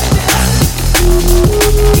life.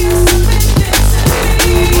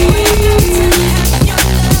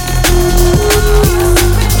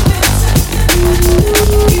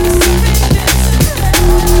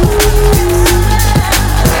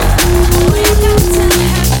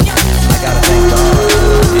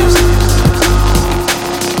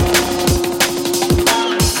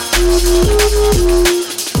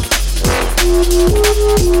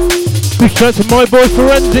 Big shout to my boy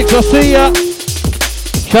Forensics, I see ya.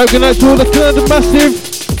 Shouting out to all the Canada Massive.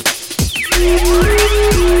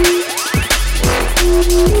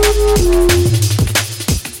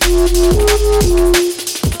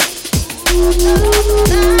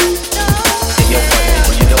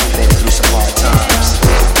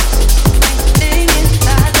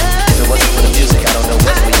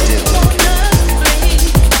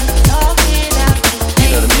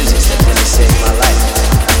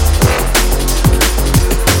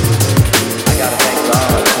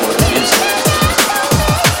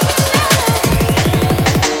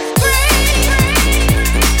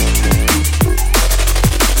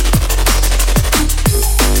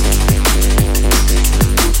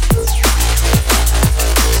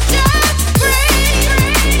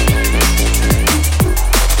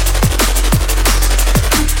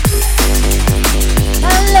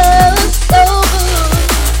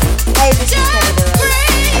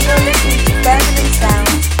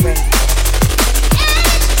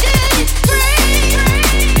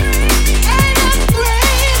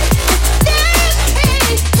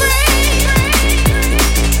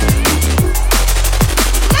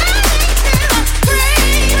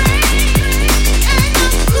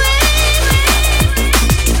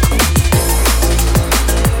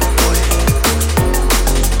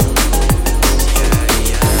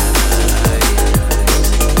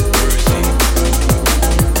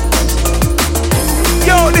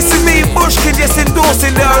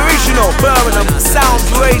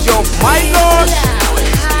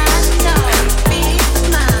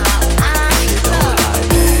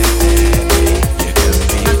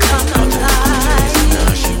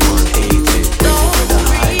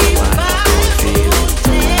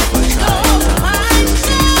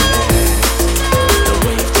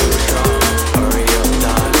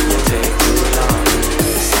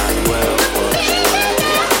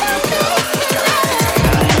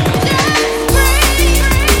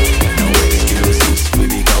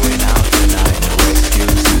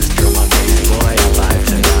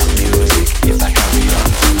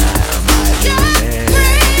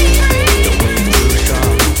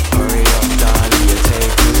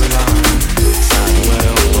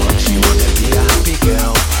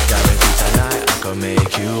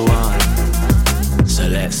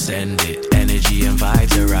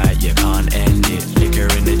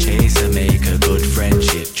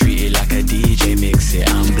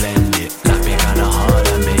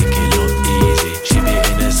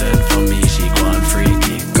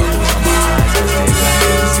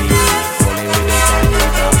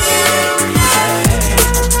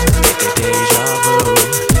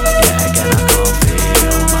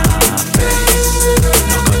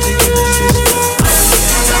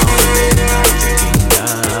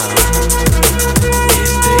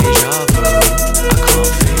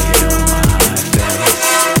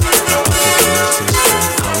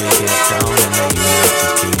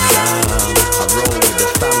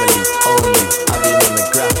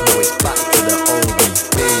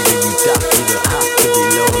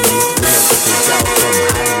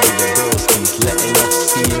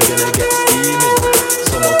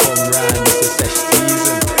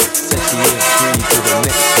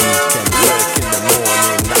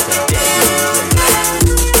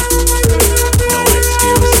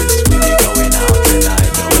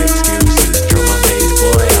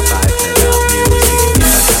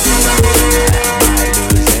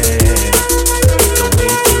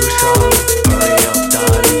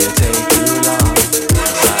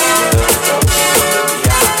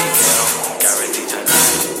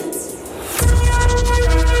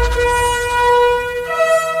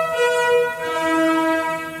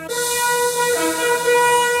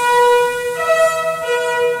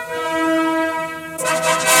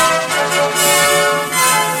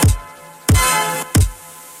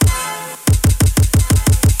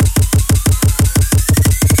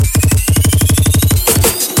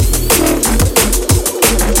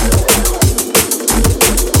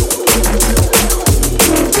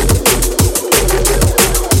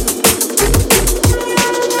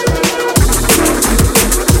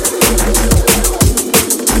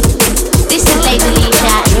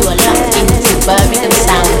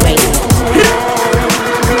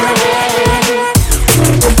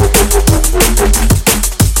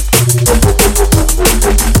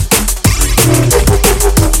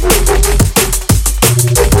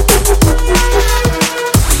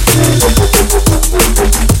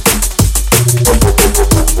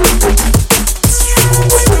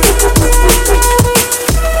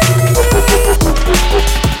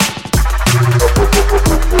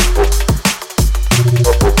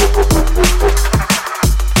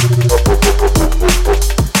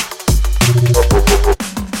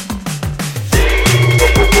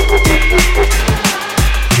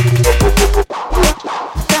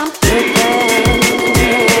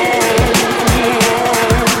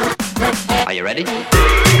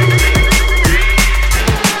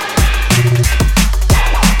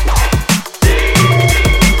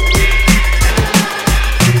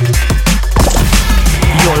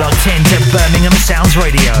 locked into Birmingham Sounds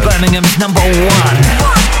Radio, Birmingham's number one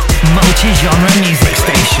multi-genre music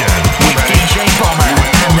station, with DJ Bomber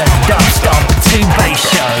and the Dubstomp 2 Bass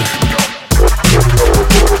Show.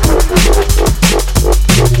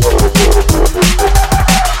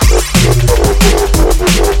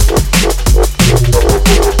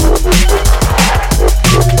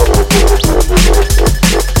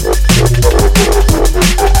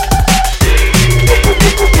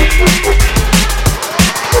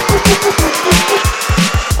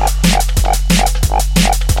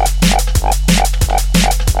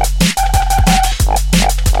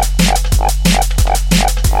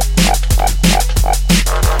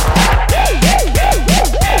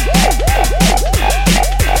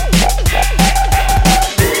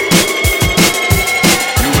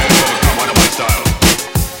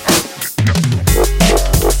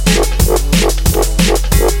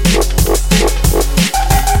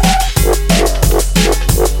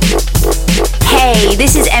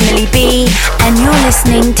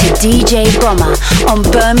 Listening to DJ Bomber on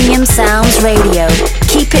Birmingham Sounds Radio.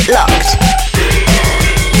 Keep it locked.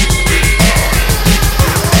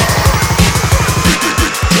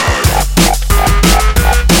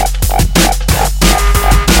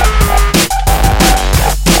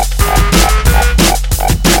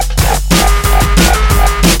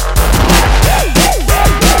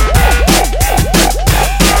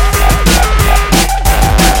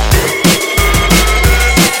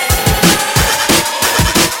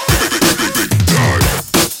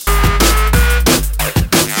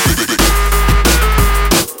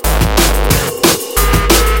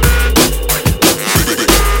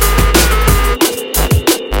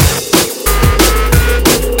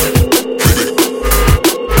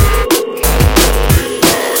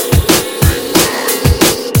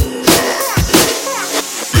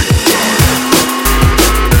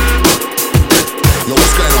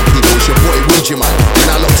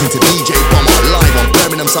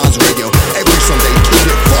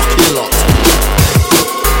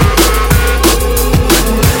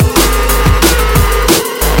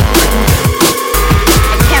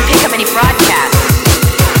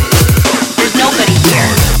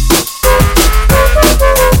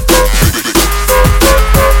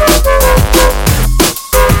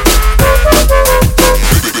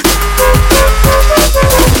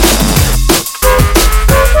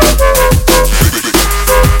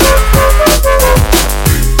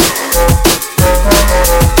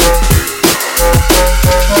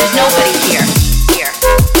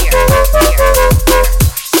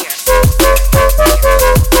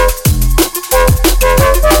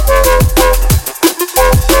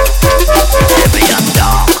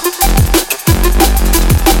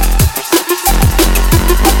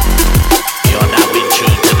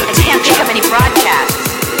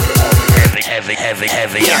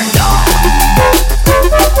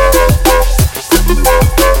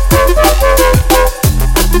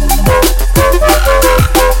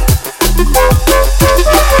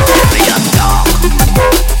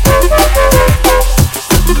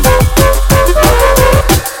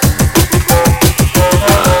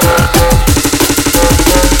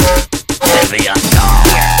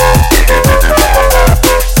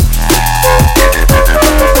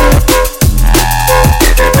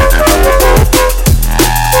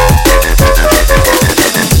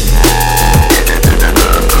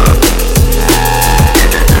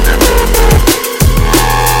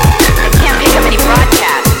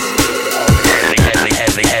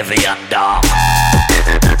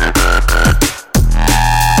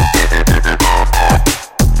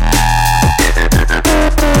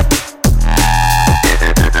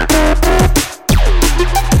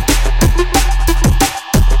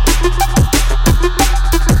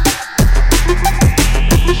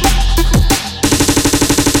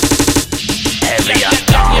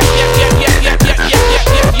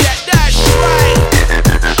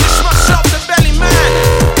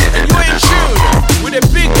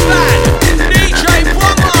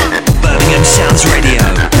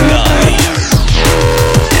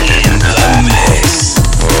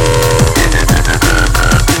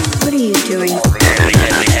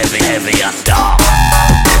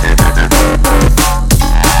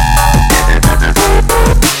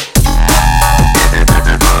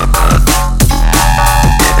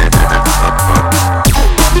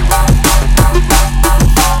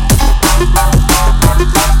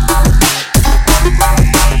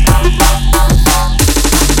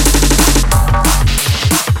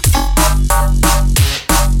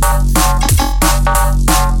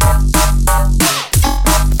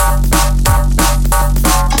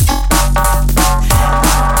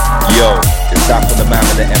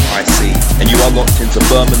 locked into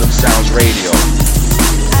Birmingham Sounds Radio.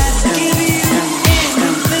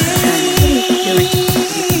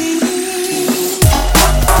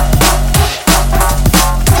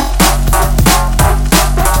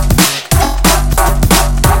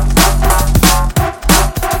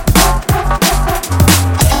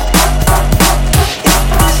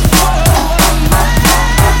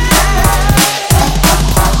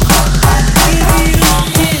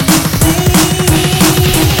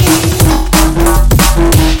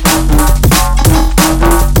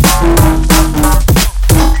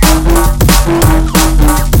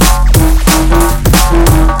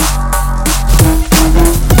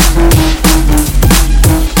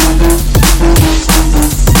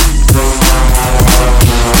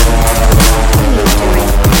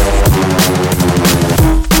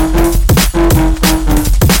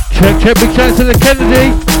 Check, big shout to the Kennedy.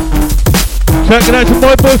 Checking out to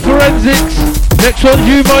my boy Forensics. Next one's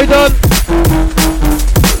you, my done.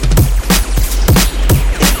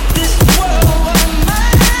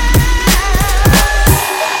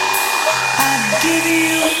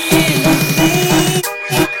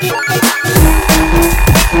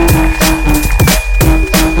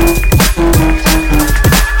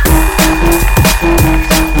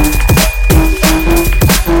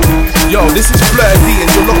 Yo, this is Fleur D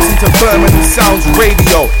and you're locked into Birmingham Sounds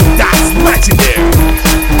Radio. That's legendary.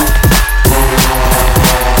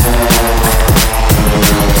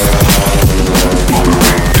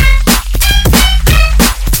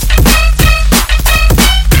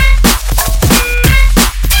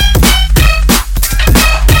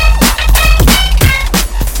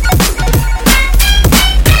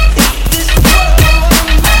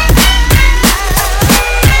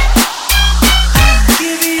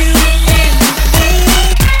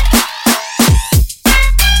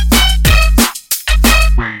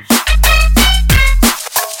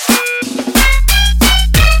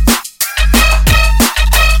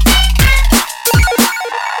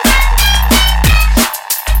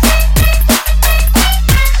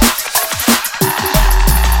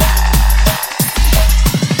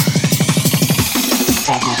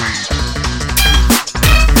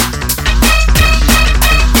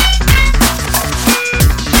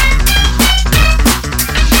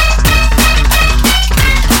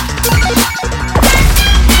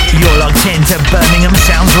 To Birmingham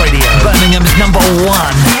Sounds Radio, Birmingham's #1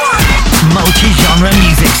 multi-genre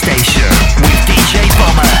music station with DJ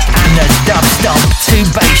Bomber and the Dub Stomp 2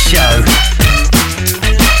 Bass Show.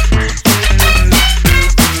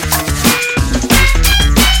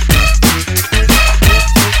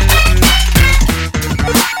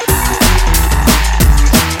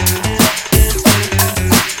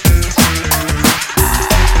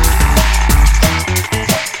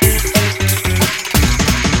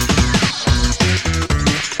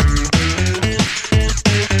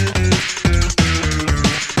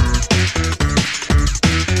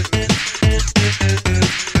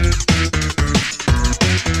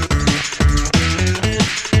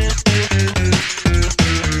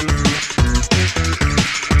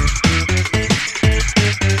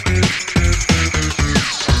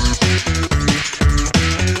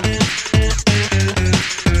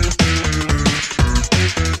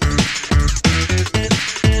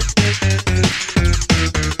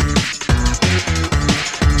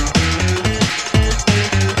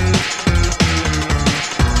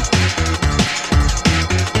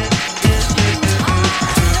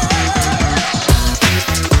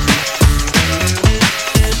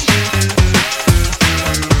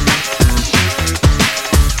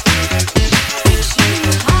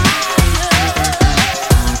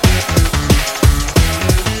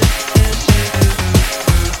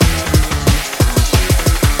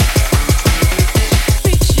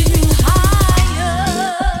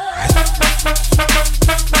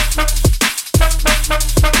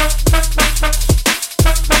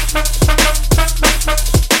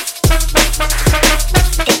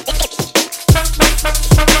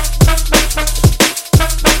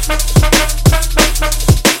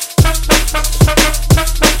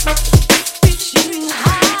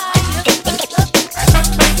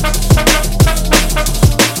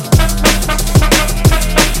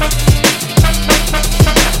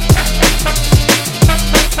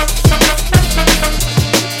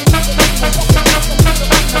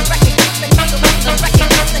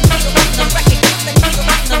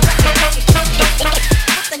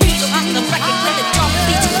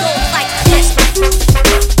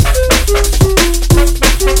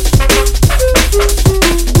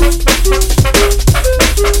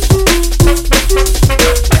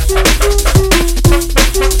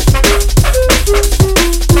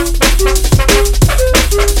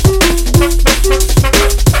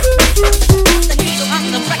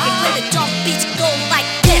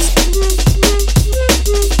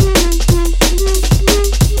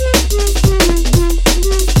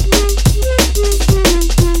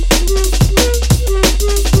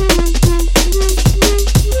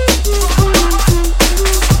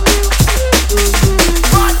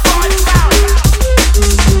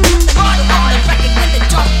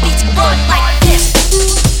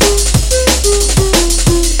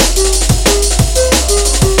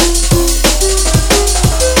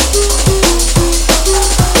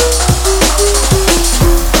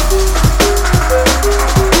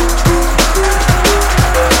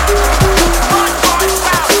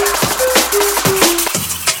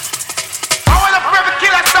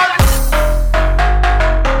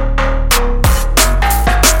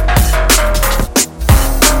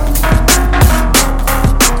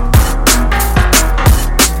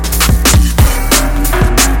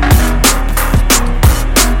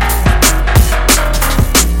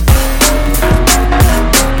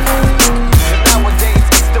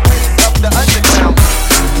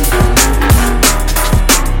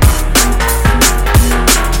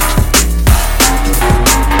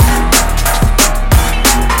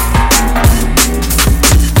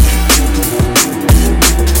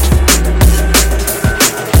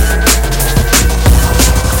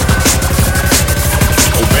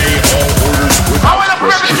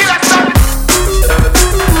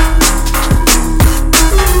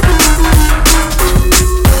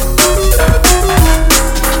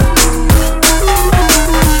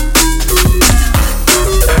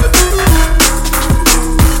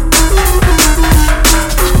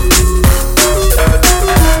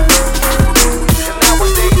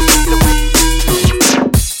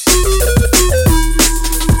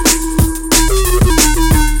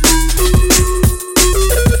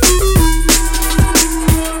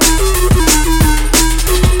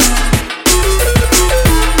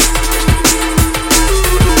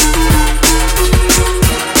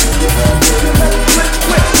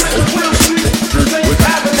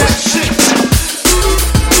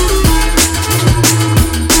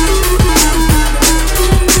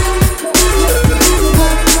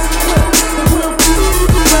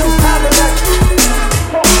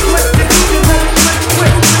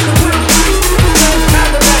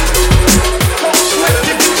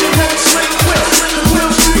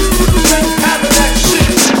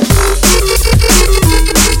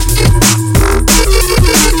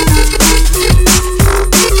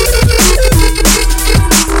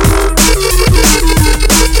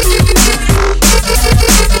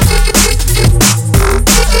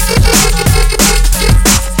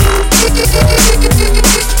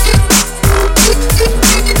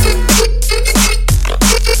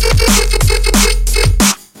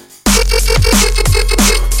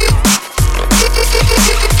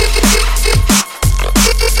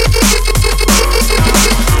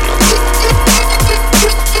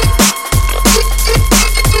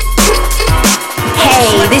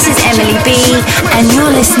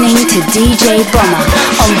 listening to DJ Bomber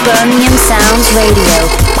on Birmingham Sounds Radio.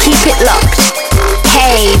 Keep it locked.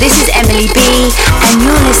 Hey, this is Emily B, and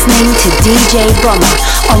you're listening to DJ Bomber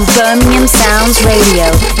on Birmingham Sounds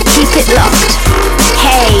Radio. Keep it locked.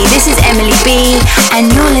 Hey, this is Emily B,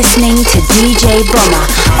 and you're listening to DJ Bomber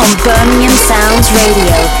on Birmingham Sounds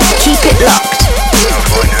Radio. Keep it locked.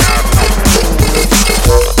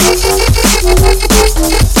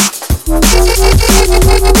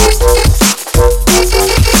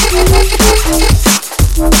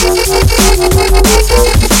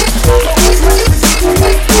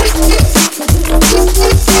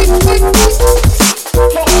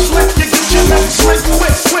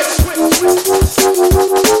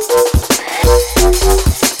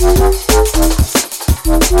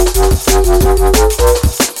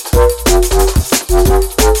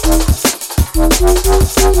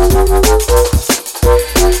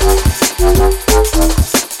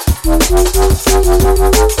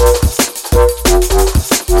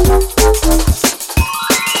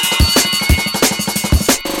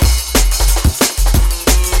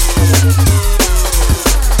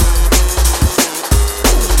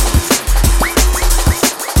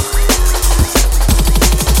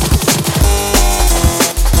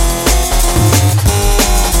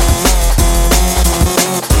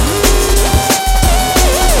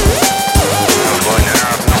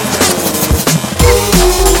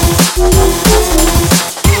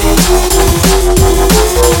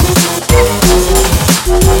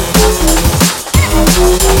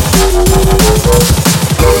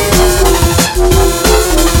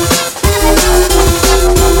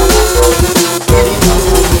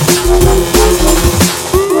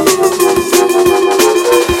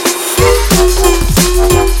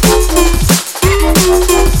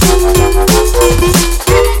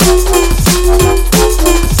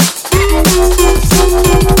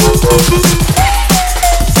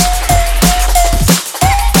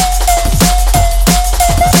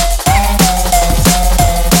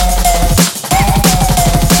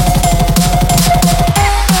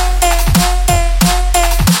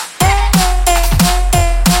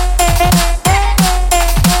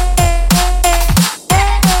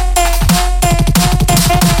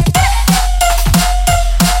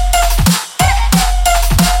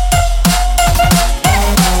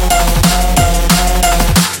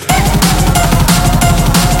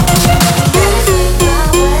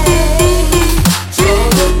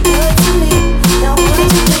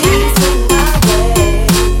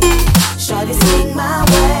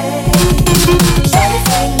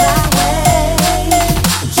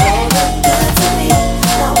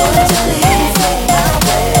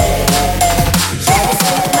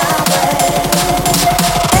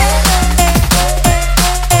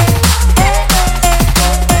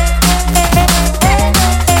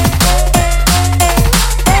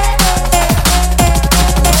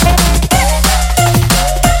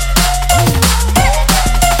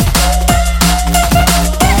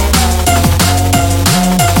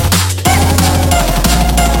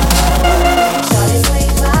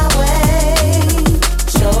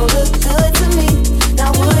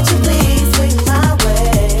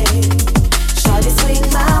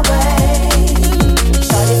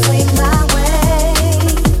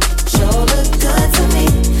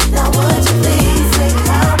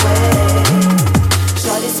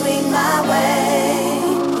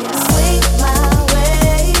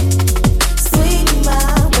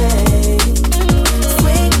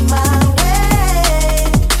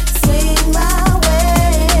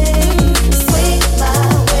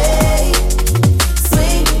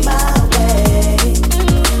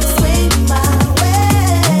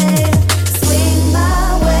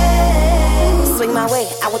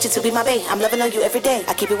 I'm loving on you every day.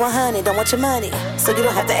 I keep it 100, don't want your money, so you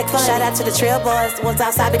don't have to act funny. Shout out to the trail boys, the ones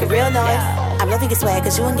outside making real noise. I'm loving your swag,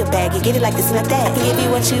 cause you in your bag, you get it like this and like that. I can give you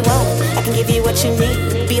what you want, I can give you what you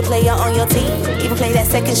need. Be a player on your team, even play that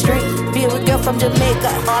second string. Be a girl from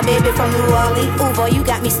Jamaica, or baby from New Orleans. Ooh boy, you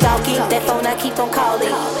got me stalking, that phone I keep on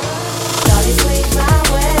calling. Shawty swing my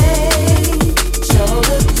way, sure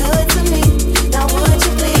look good to me. Now would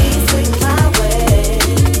you please swing my way?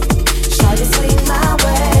 Shawty swing my way.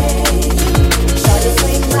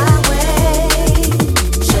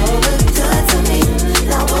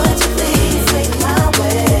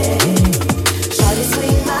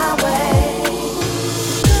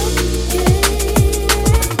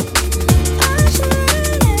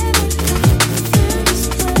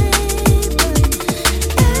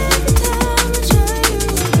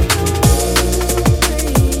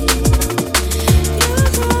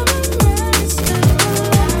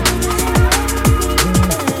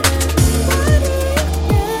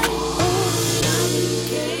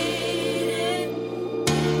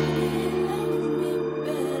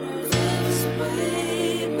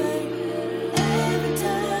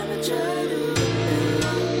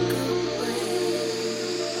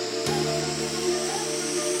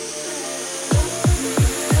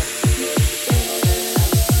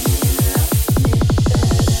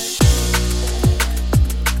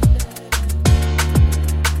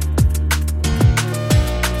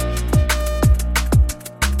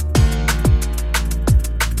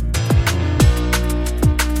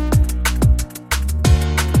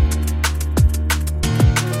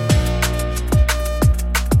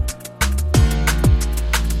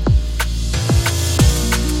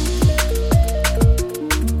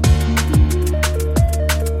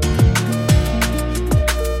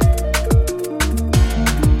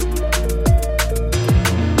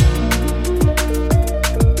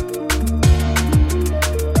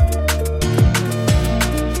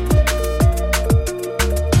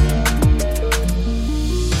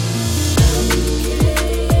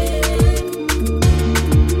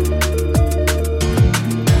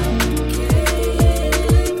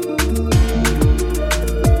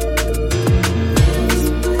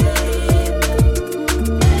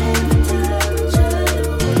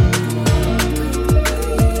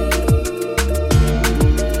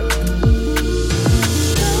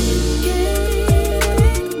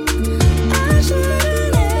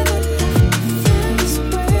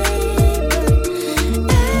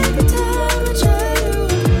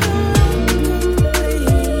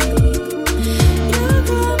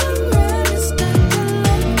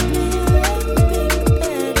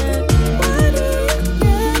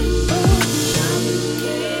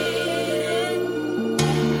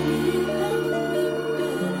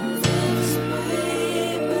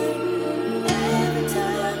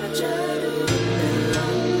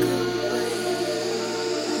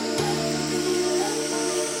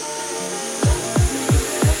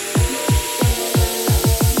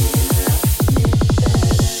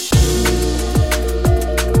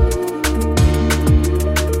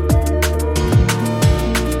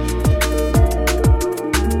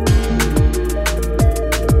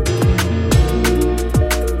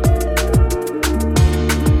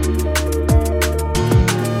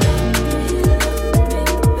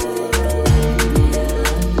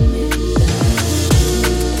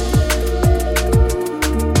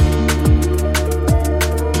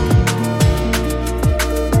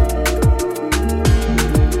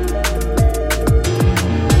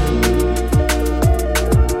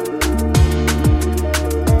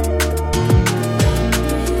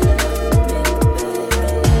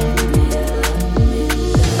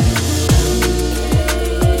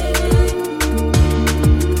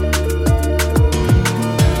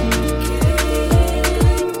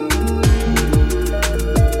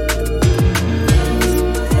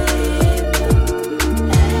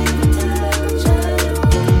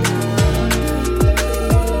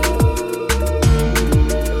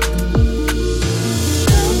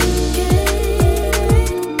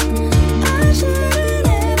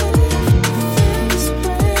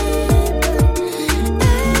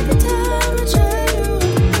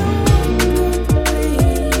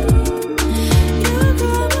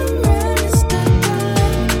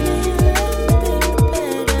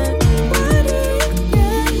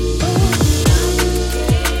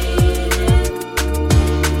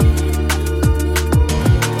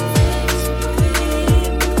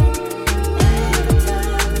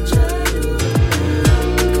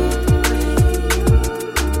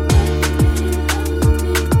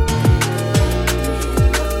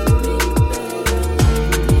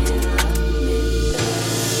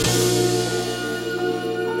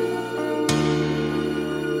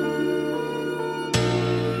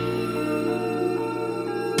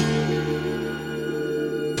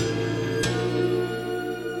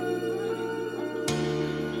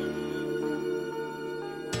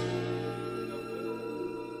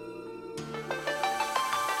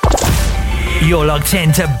 You're locked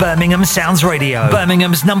into Birmingham Sounds Radio,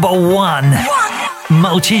 Birmingham's #1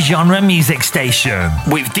 multi-genre music station,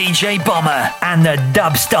 with DJ Bomber and the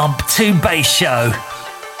Dub Stomp 2 Bass Show.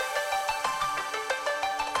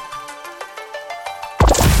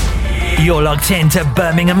 You're locked into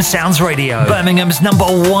Birmingham Sounds Radio, Birmingham's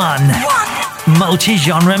 #1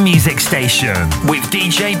 multi-genre music station, with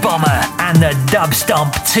DJ Bomber and the Dub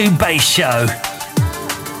Stomp 2 Bass Show.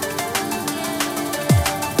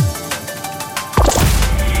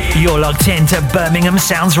 You're locked into Birmingham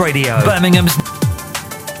Sounds Radio, Birmingham's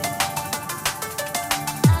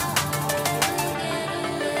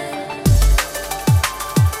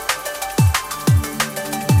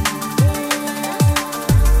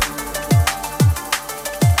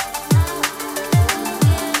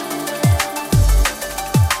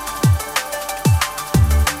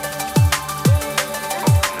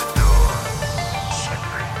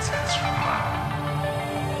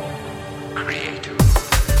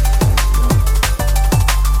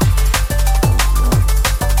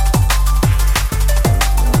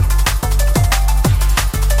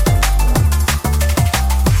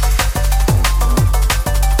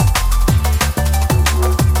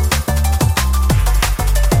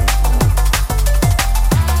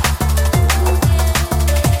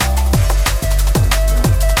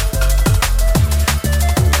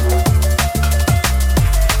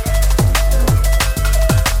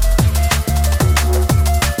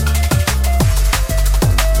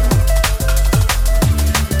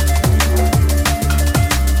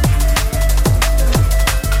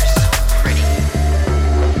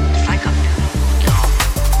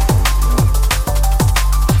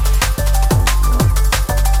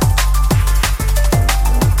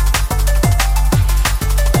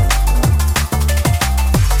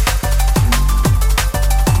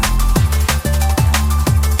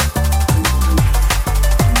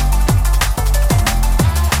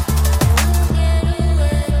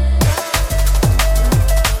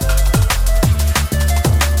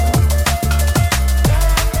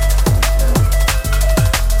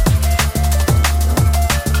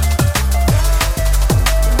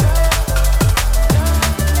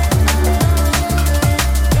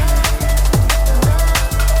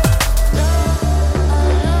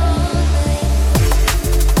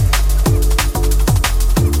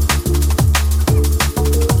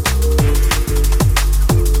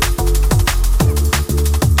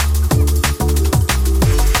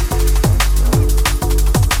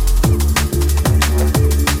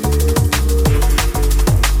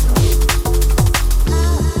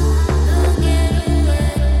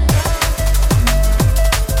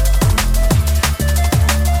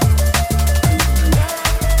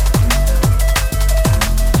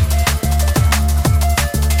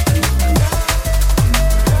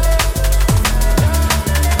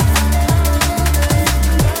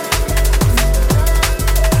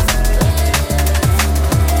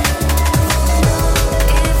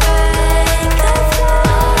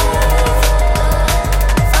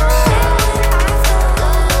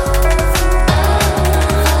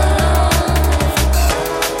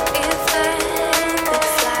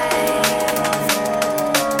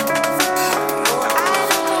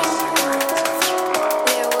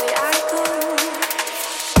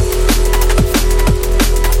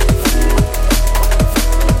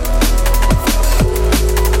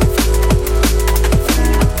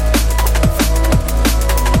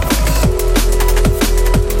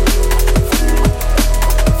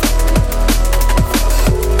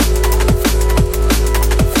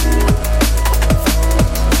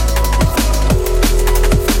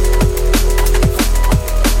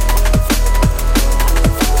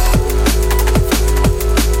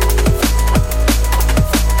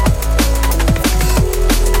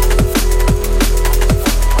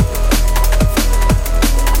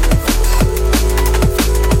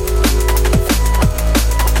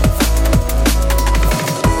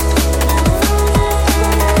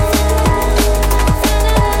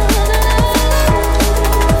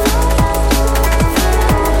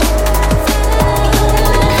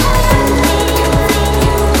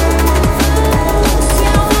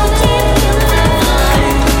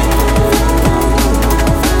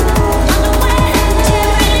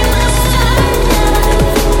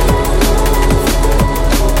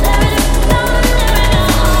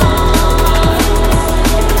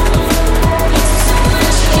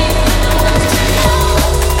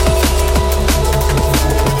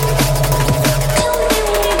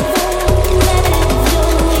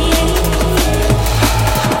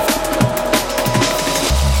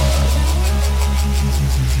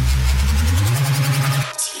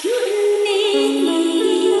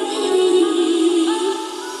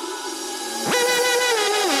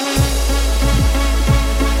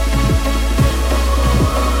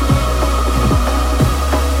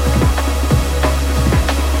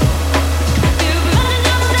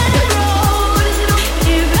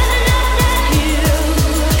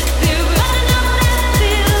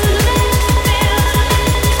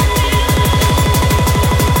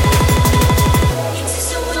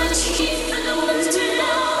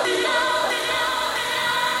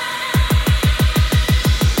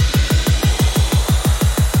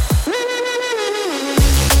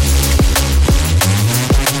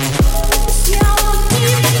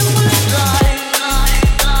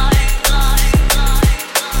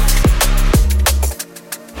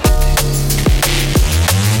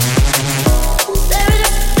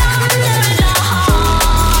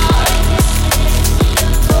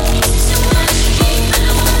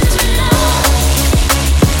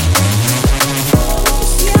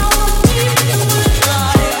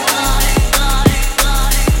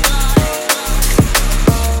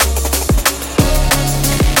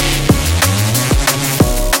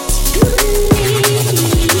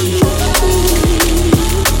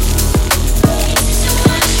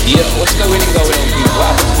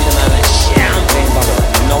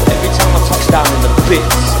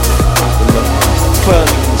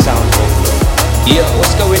Yeah,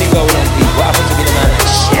 what's going on, people? What happened to be the man that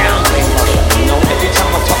champagne bottle? You know, every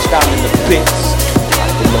time I touch down in the pits,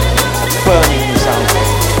 I've been looking to burning the sound.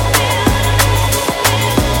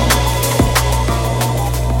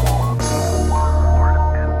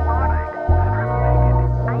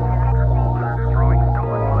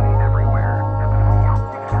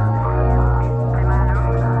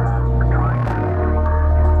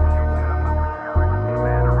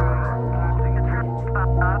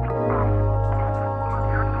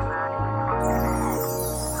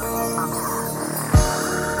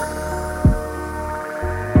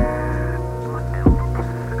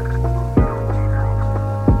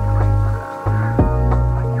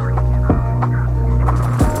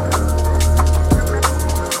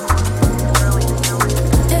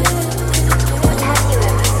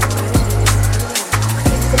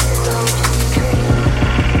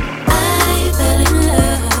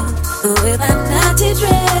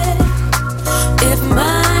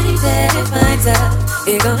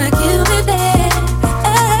 You're gonna kill me there.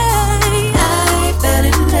 I fell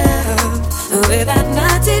in love with that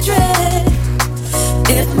naughty dread.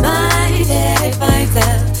 If my daddy finds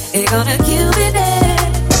out, you're gonna kill me there.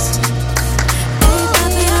 Ain't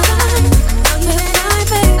nothing wrong with my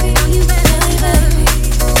baby, my baby.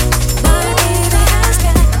 My baby has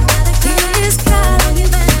got, he's got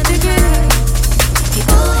the girl.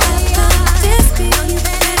 People have got this feel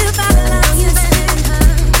if I love you.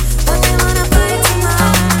 But they wanna fight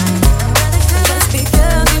tomorrow. Just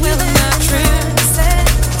because you will not trust it.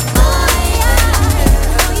 Oh yeah.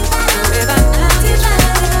 If I'm not if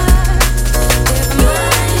my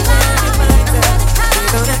daddy finds out,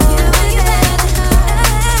 you're gonna kill me there.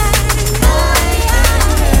 Oh yeah.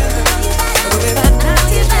 If I'm not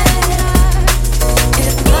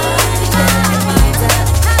if my daddy finds out,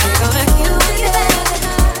 you're gonna kill me there.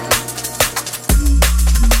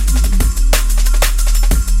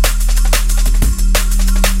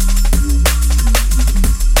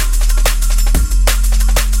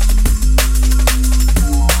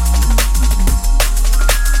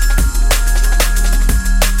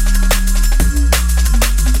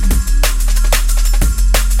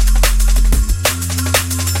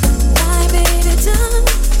 My baby don't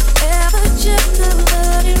ever check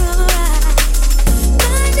nobody right.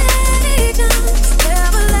 My daddy don't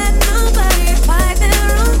ever let nobody fight their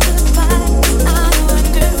own good fight. I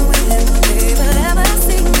wonder when they will ever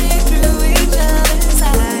see me through each other's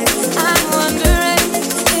eyes. I'm wondering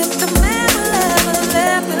if the man will ever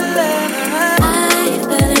let the lover run. I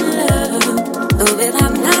fell in love with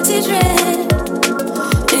hypnotic dread.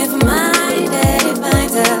 If my daddy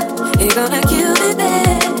finds out, he's gonna kill me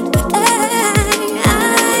there. I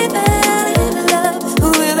fell in love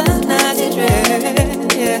with hypnotic dread.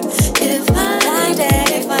 Yeah. If my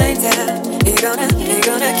daddy finds out, he's gonna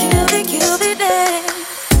kill me there.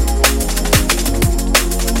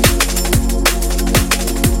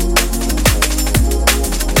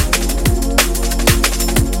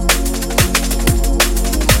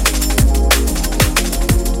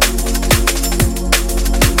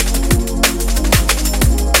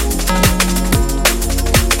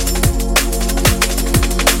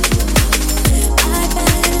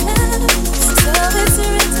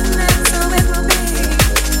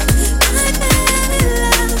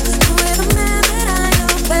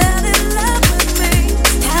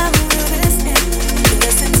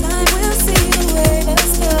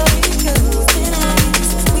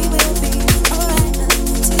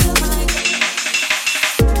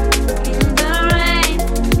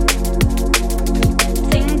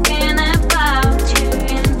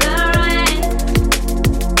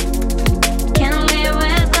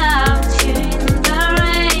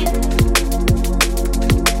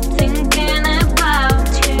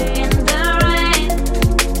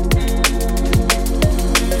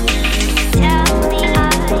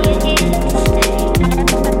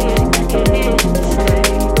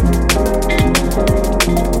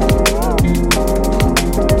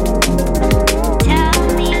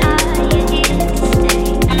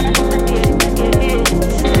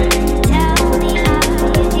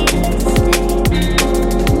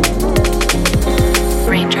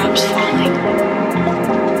 Raindrops falling,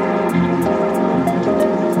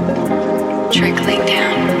 trickling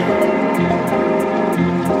down.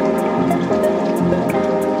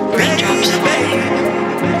 Raindrops falling,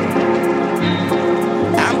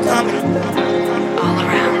 I'm coming, all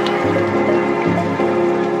around.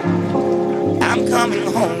 I'm coming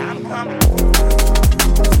home.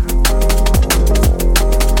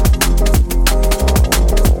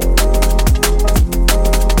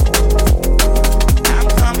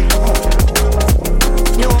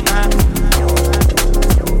 You're my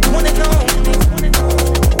one and only.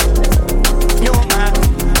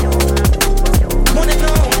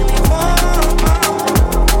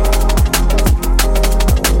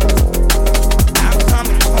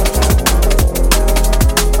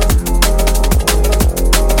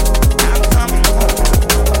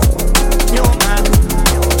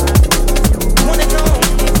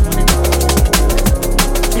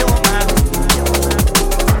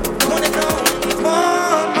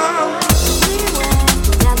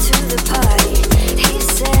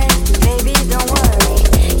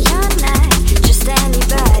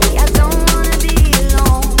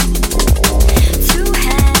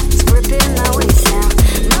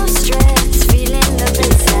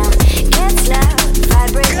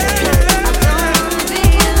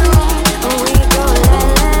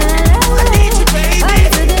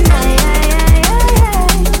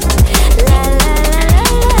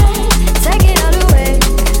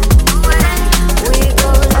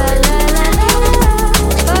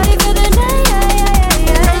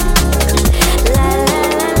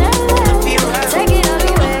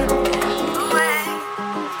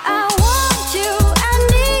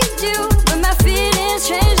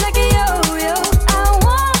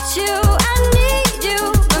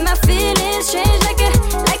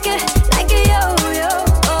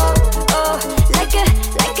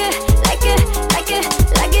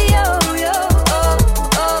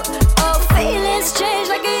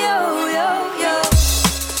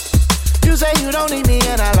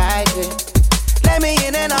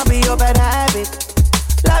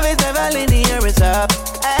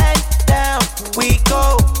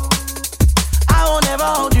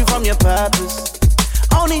 purpose.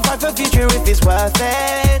 Only fight for future if it's worth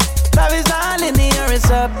it. Love is not linear, it's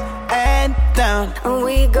up and down.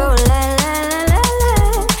 We go la la la la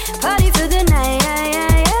la, party through the night.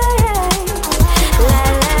 La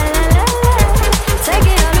la la la la, take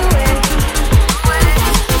it all away.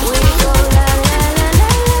 We go la la la la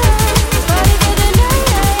la, party through the night.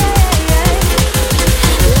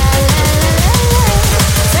 La la la la la,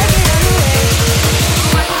 take it all away.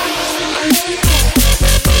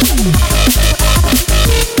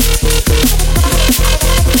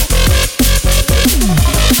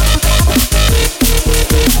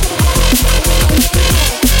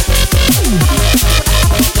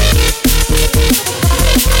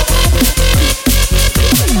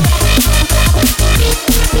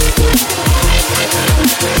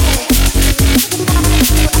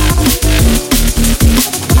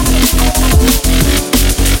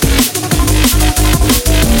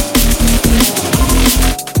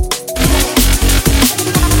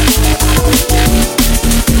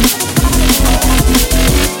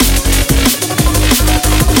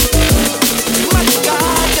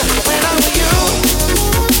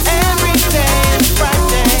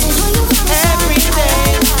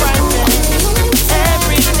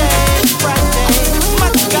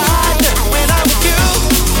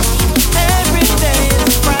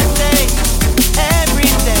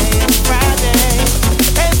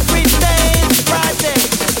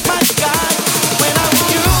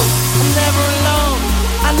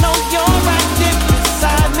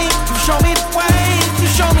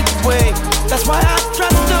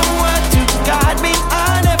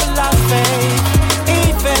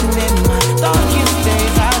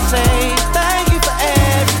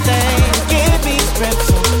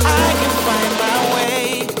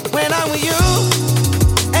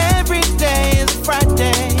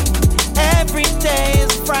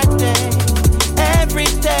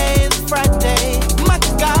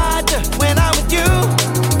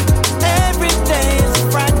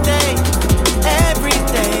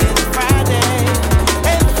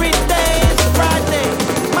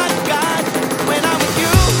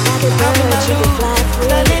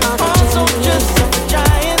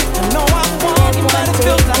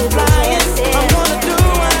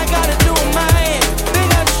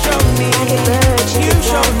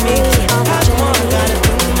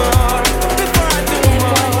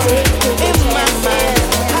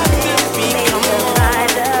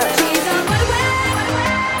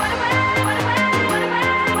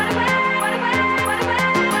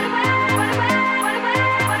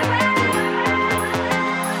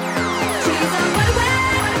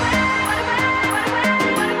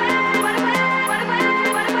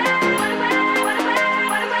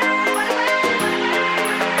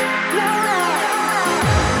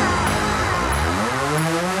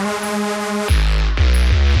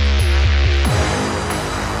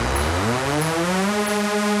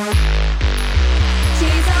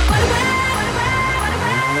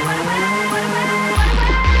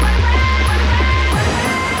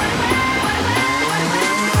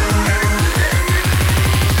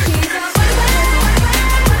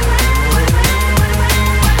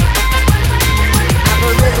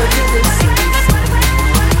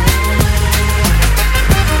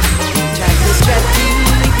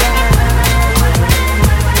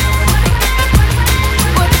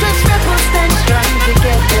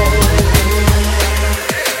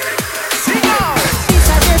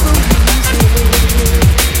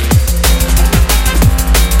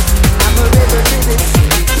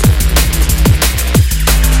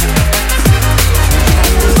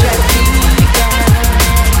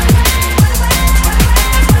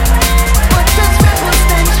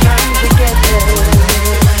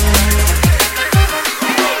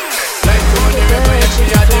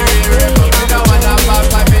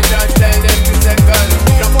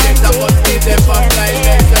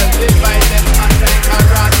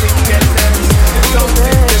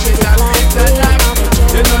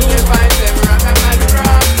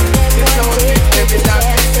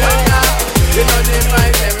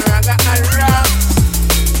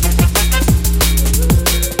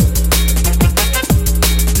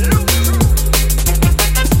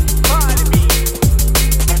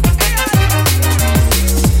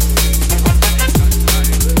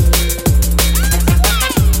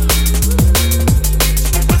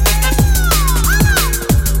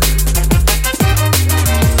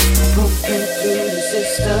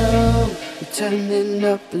 We're turning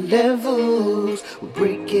up the levels, we're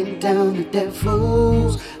breaking down the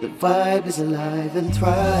devils. The vibe is alive and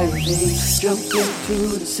thriving, jumping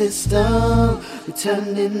through the system. We're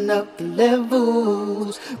turning up the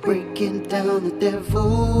levels, breaking down the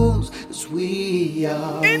devils, 'cause we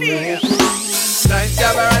are rebels. Nice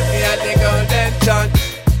Jabberati at the golden touch.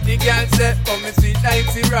 The girl said, oh me sweet like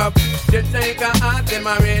syrup. Just like a heart, them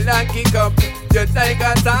a real and kick up. Just like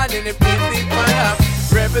a sand in the place it fire up.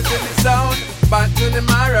 Rebel to the sound, back to the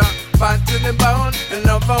marrow, back to the bone. And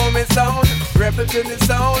love how me sound. Rebel to the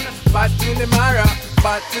sound, back to the marrow,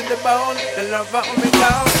 back to the bone. And love how me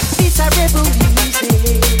sound. It's a rebel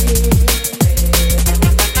music.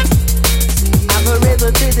 I'm a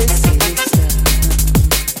rebel to the system.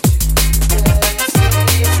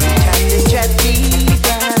 Chat me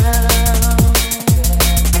down.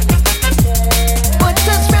 What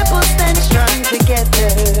does rebels stand strong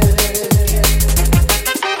together?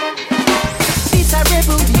 It's a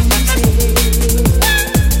rebel music.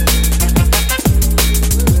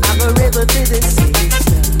 I'm a rebel to the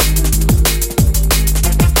system.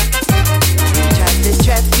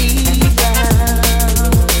 Chat me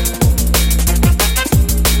down.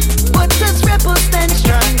 What does rebels stand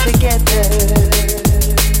strong together?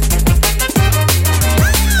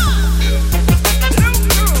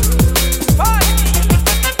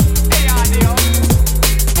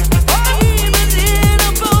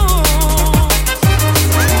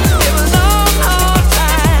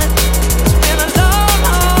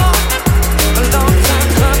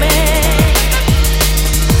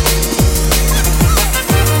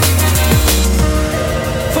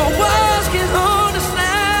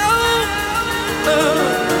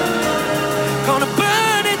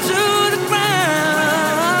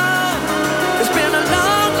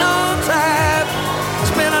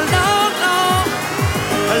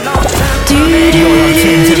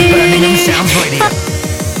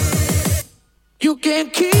 You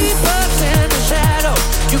can't keep us in the shadow.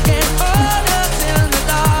 You can't hold us in the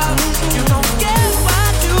dark. You don't get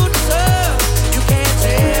what you deserve. You can't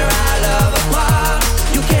tear our love apart.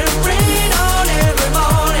 You can't rain on every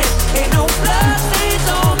morning. Ain't no blood stains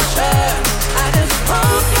on my shirt. I just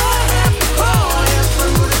hope you're happy crawling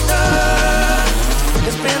through the dirt.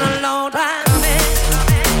 It's been a long time.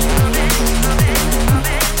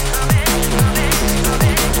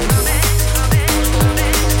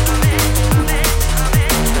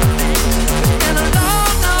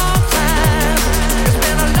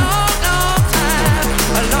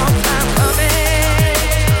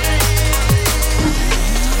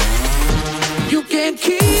 You can't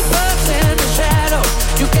keep us in the shadow.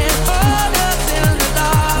 You can't hold us in the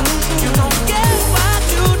dark. You don't get what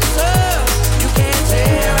you deserve. You can't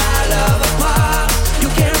tear our love apart. You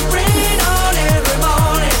can't rain on every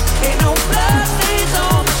morning. Ain't no blood stains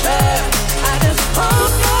on my shirt. I just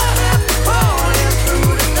hope you're happy crawling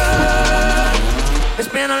through the dirt. It's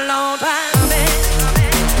been a long time.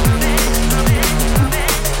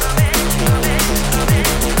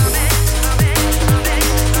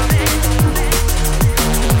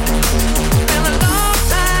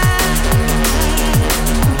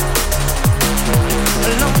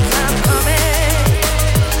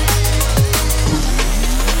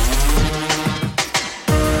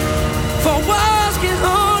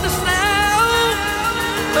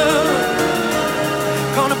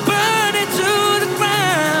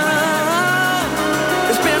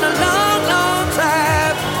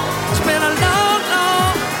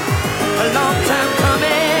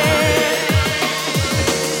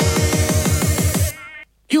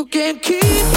 You can't keep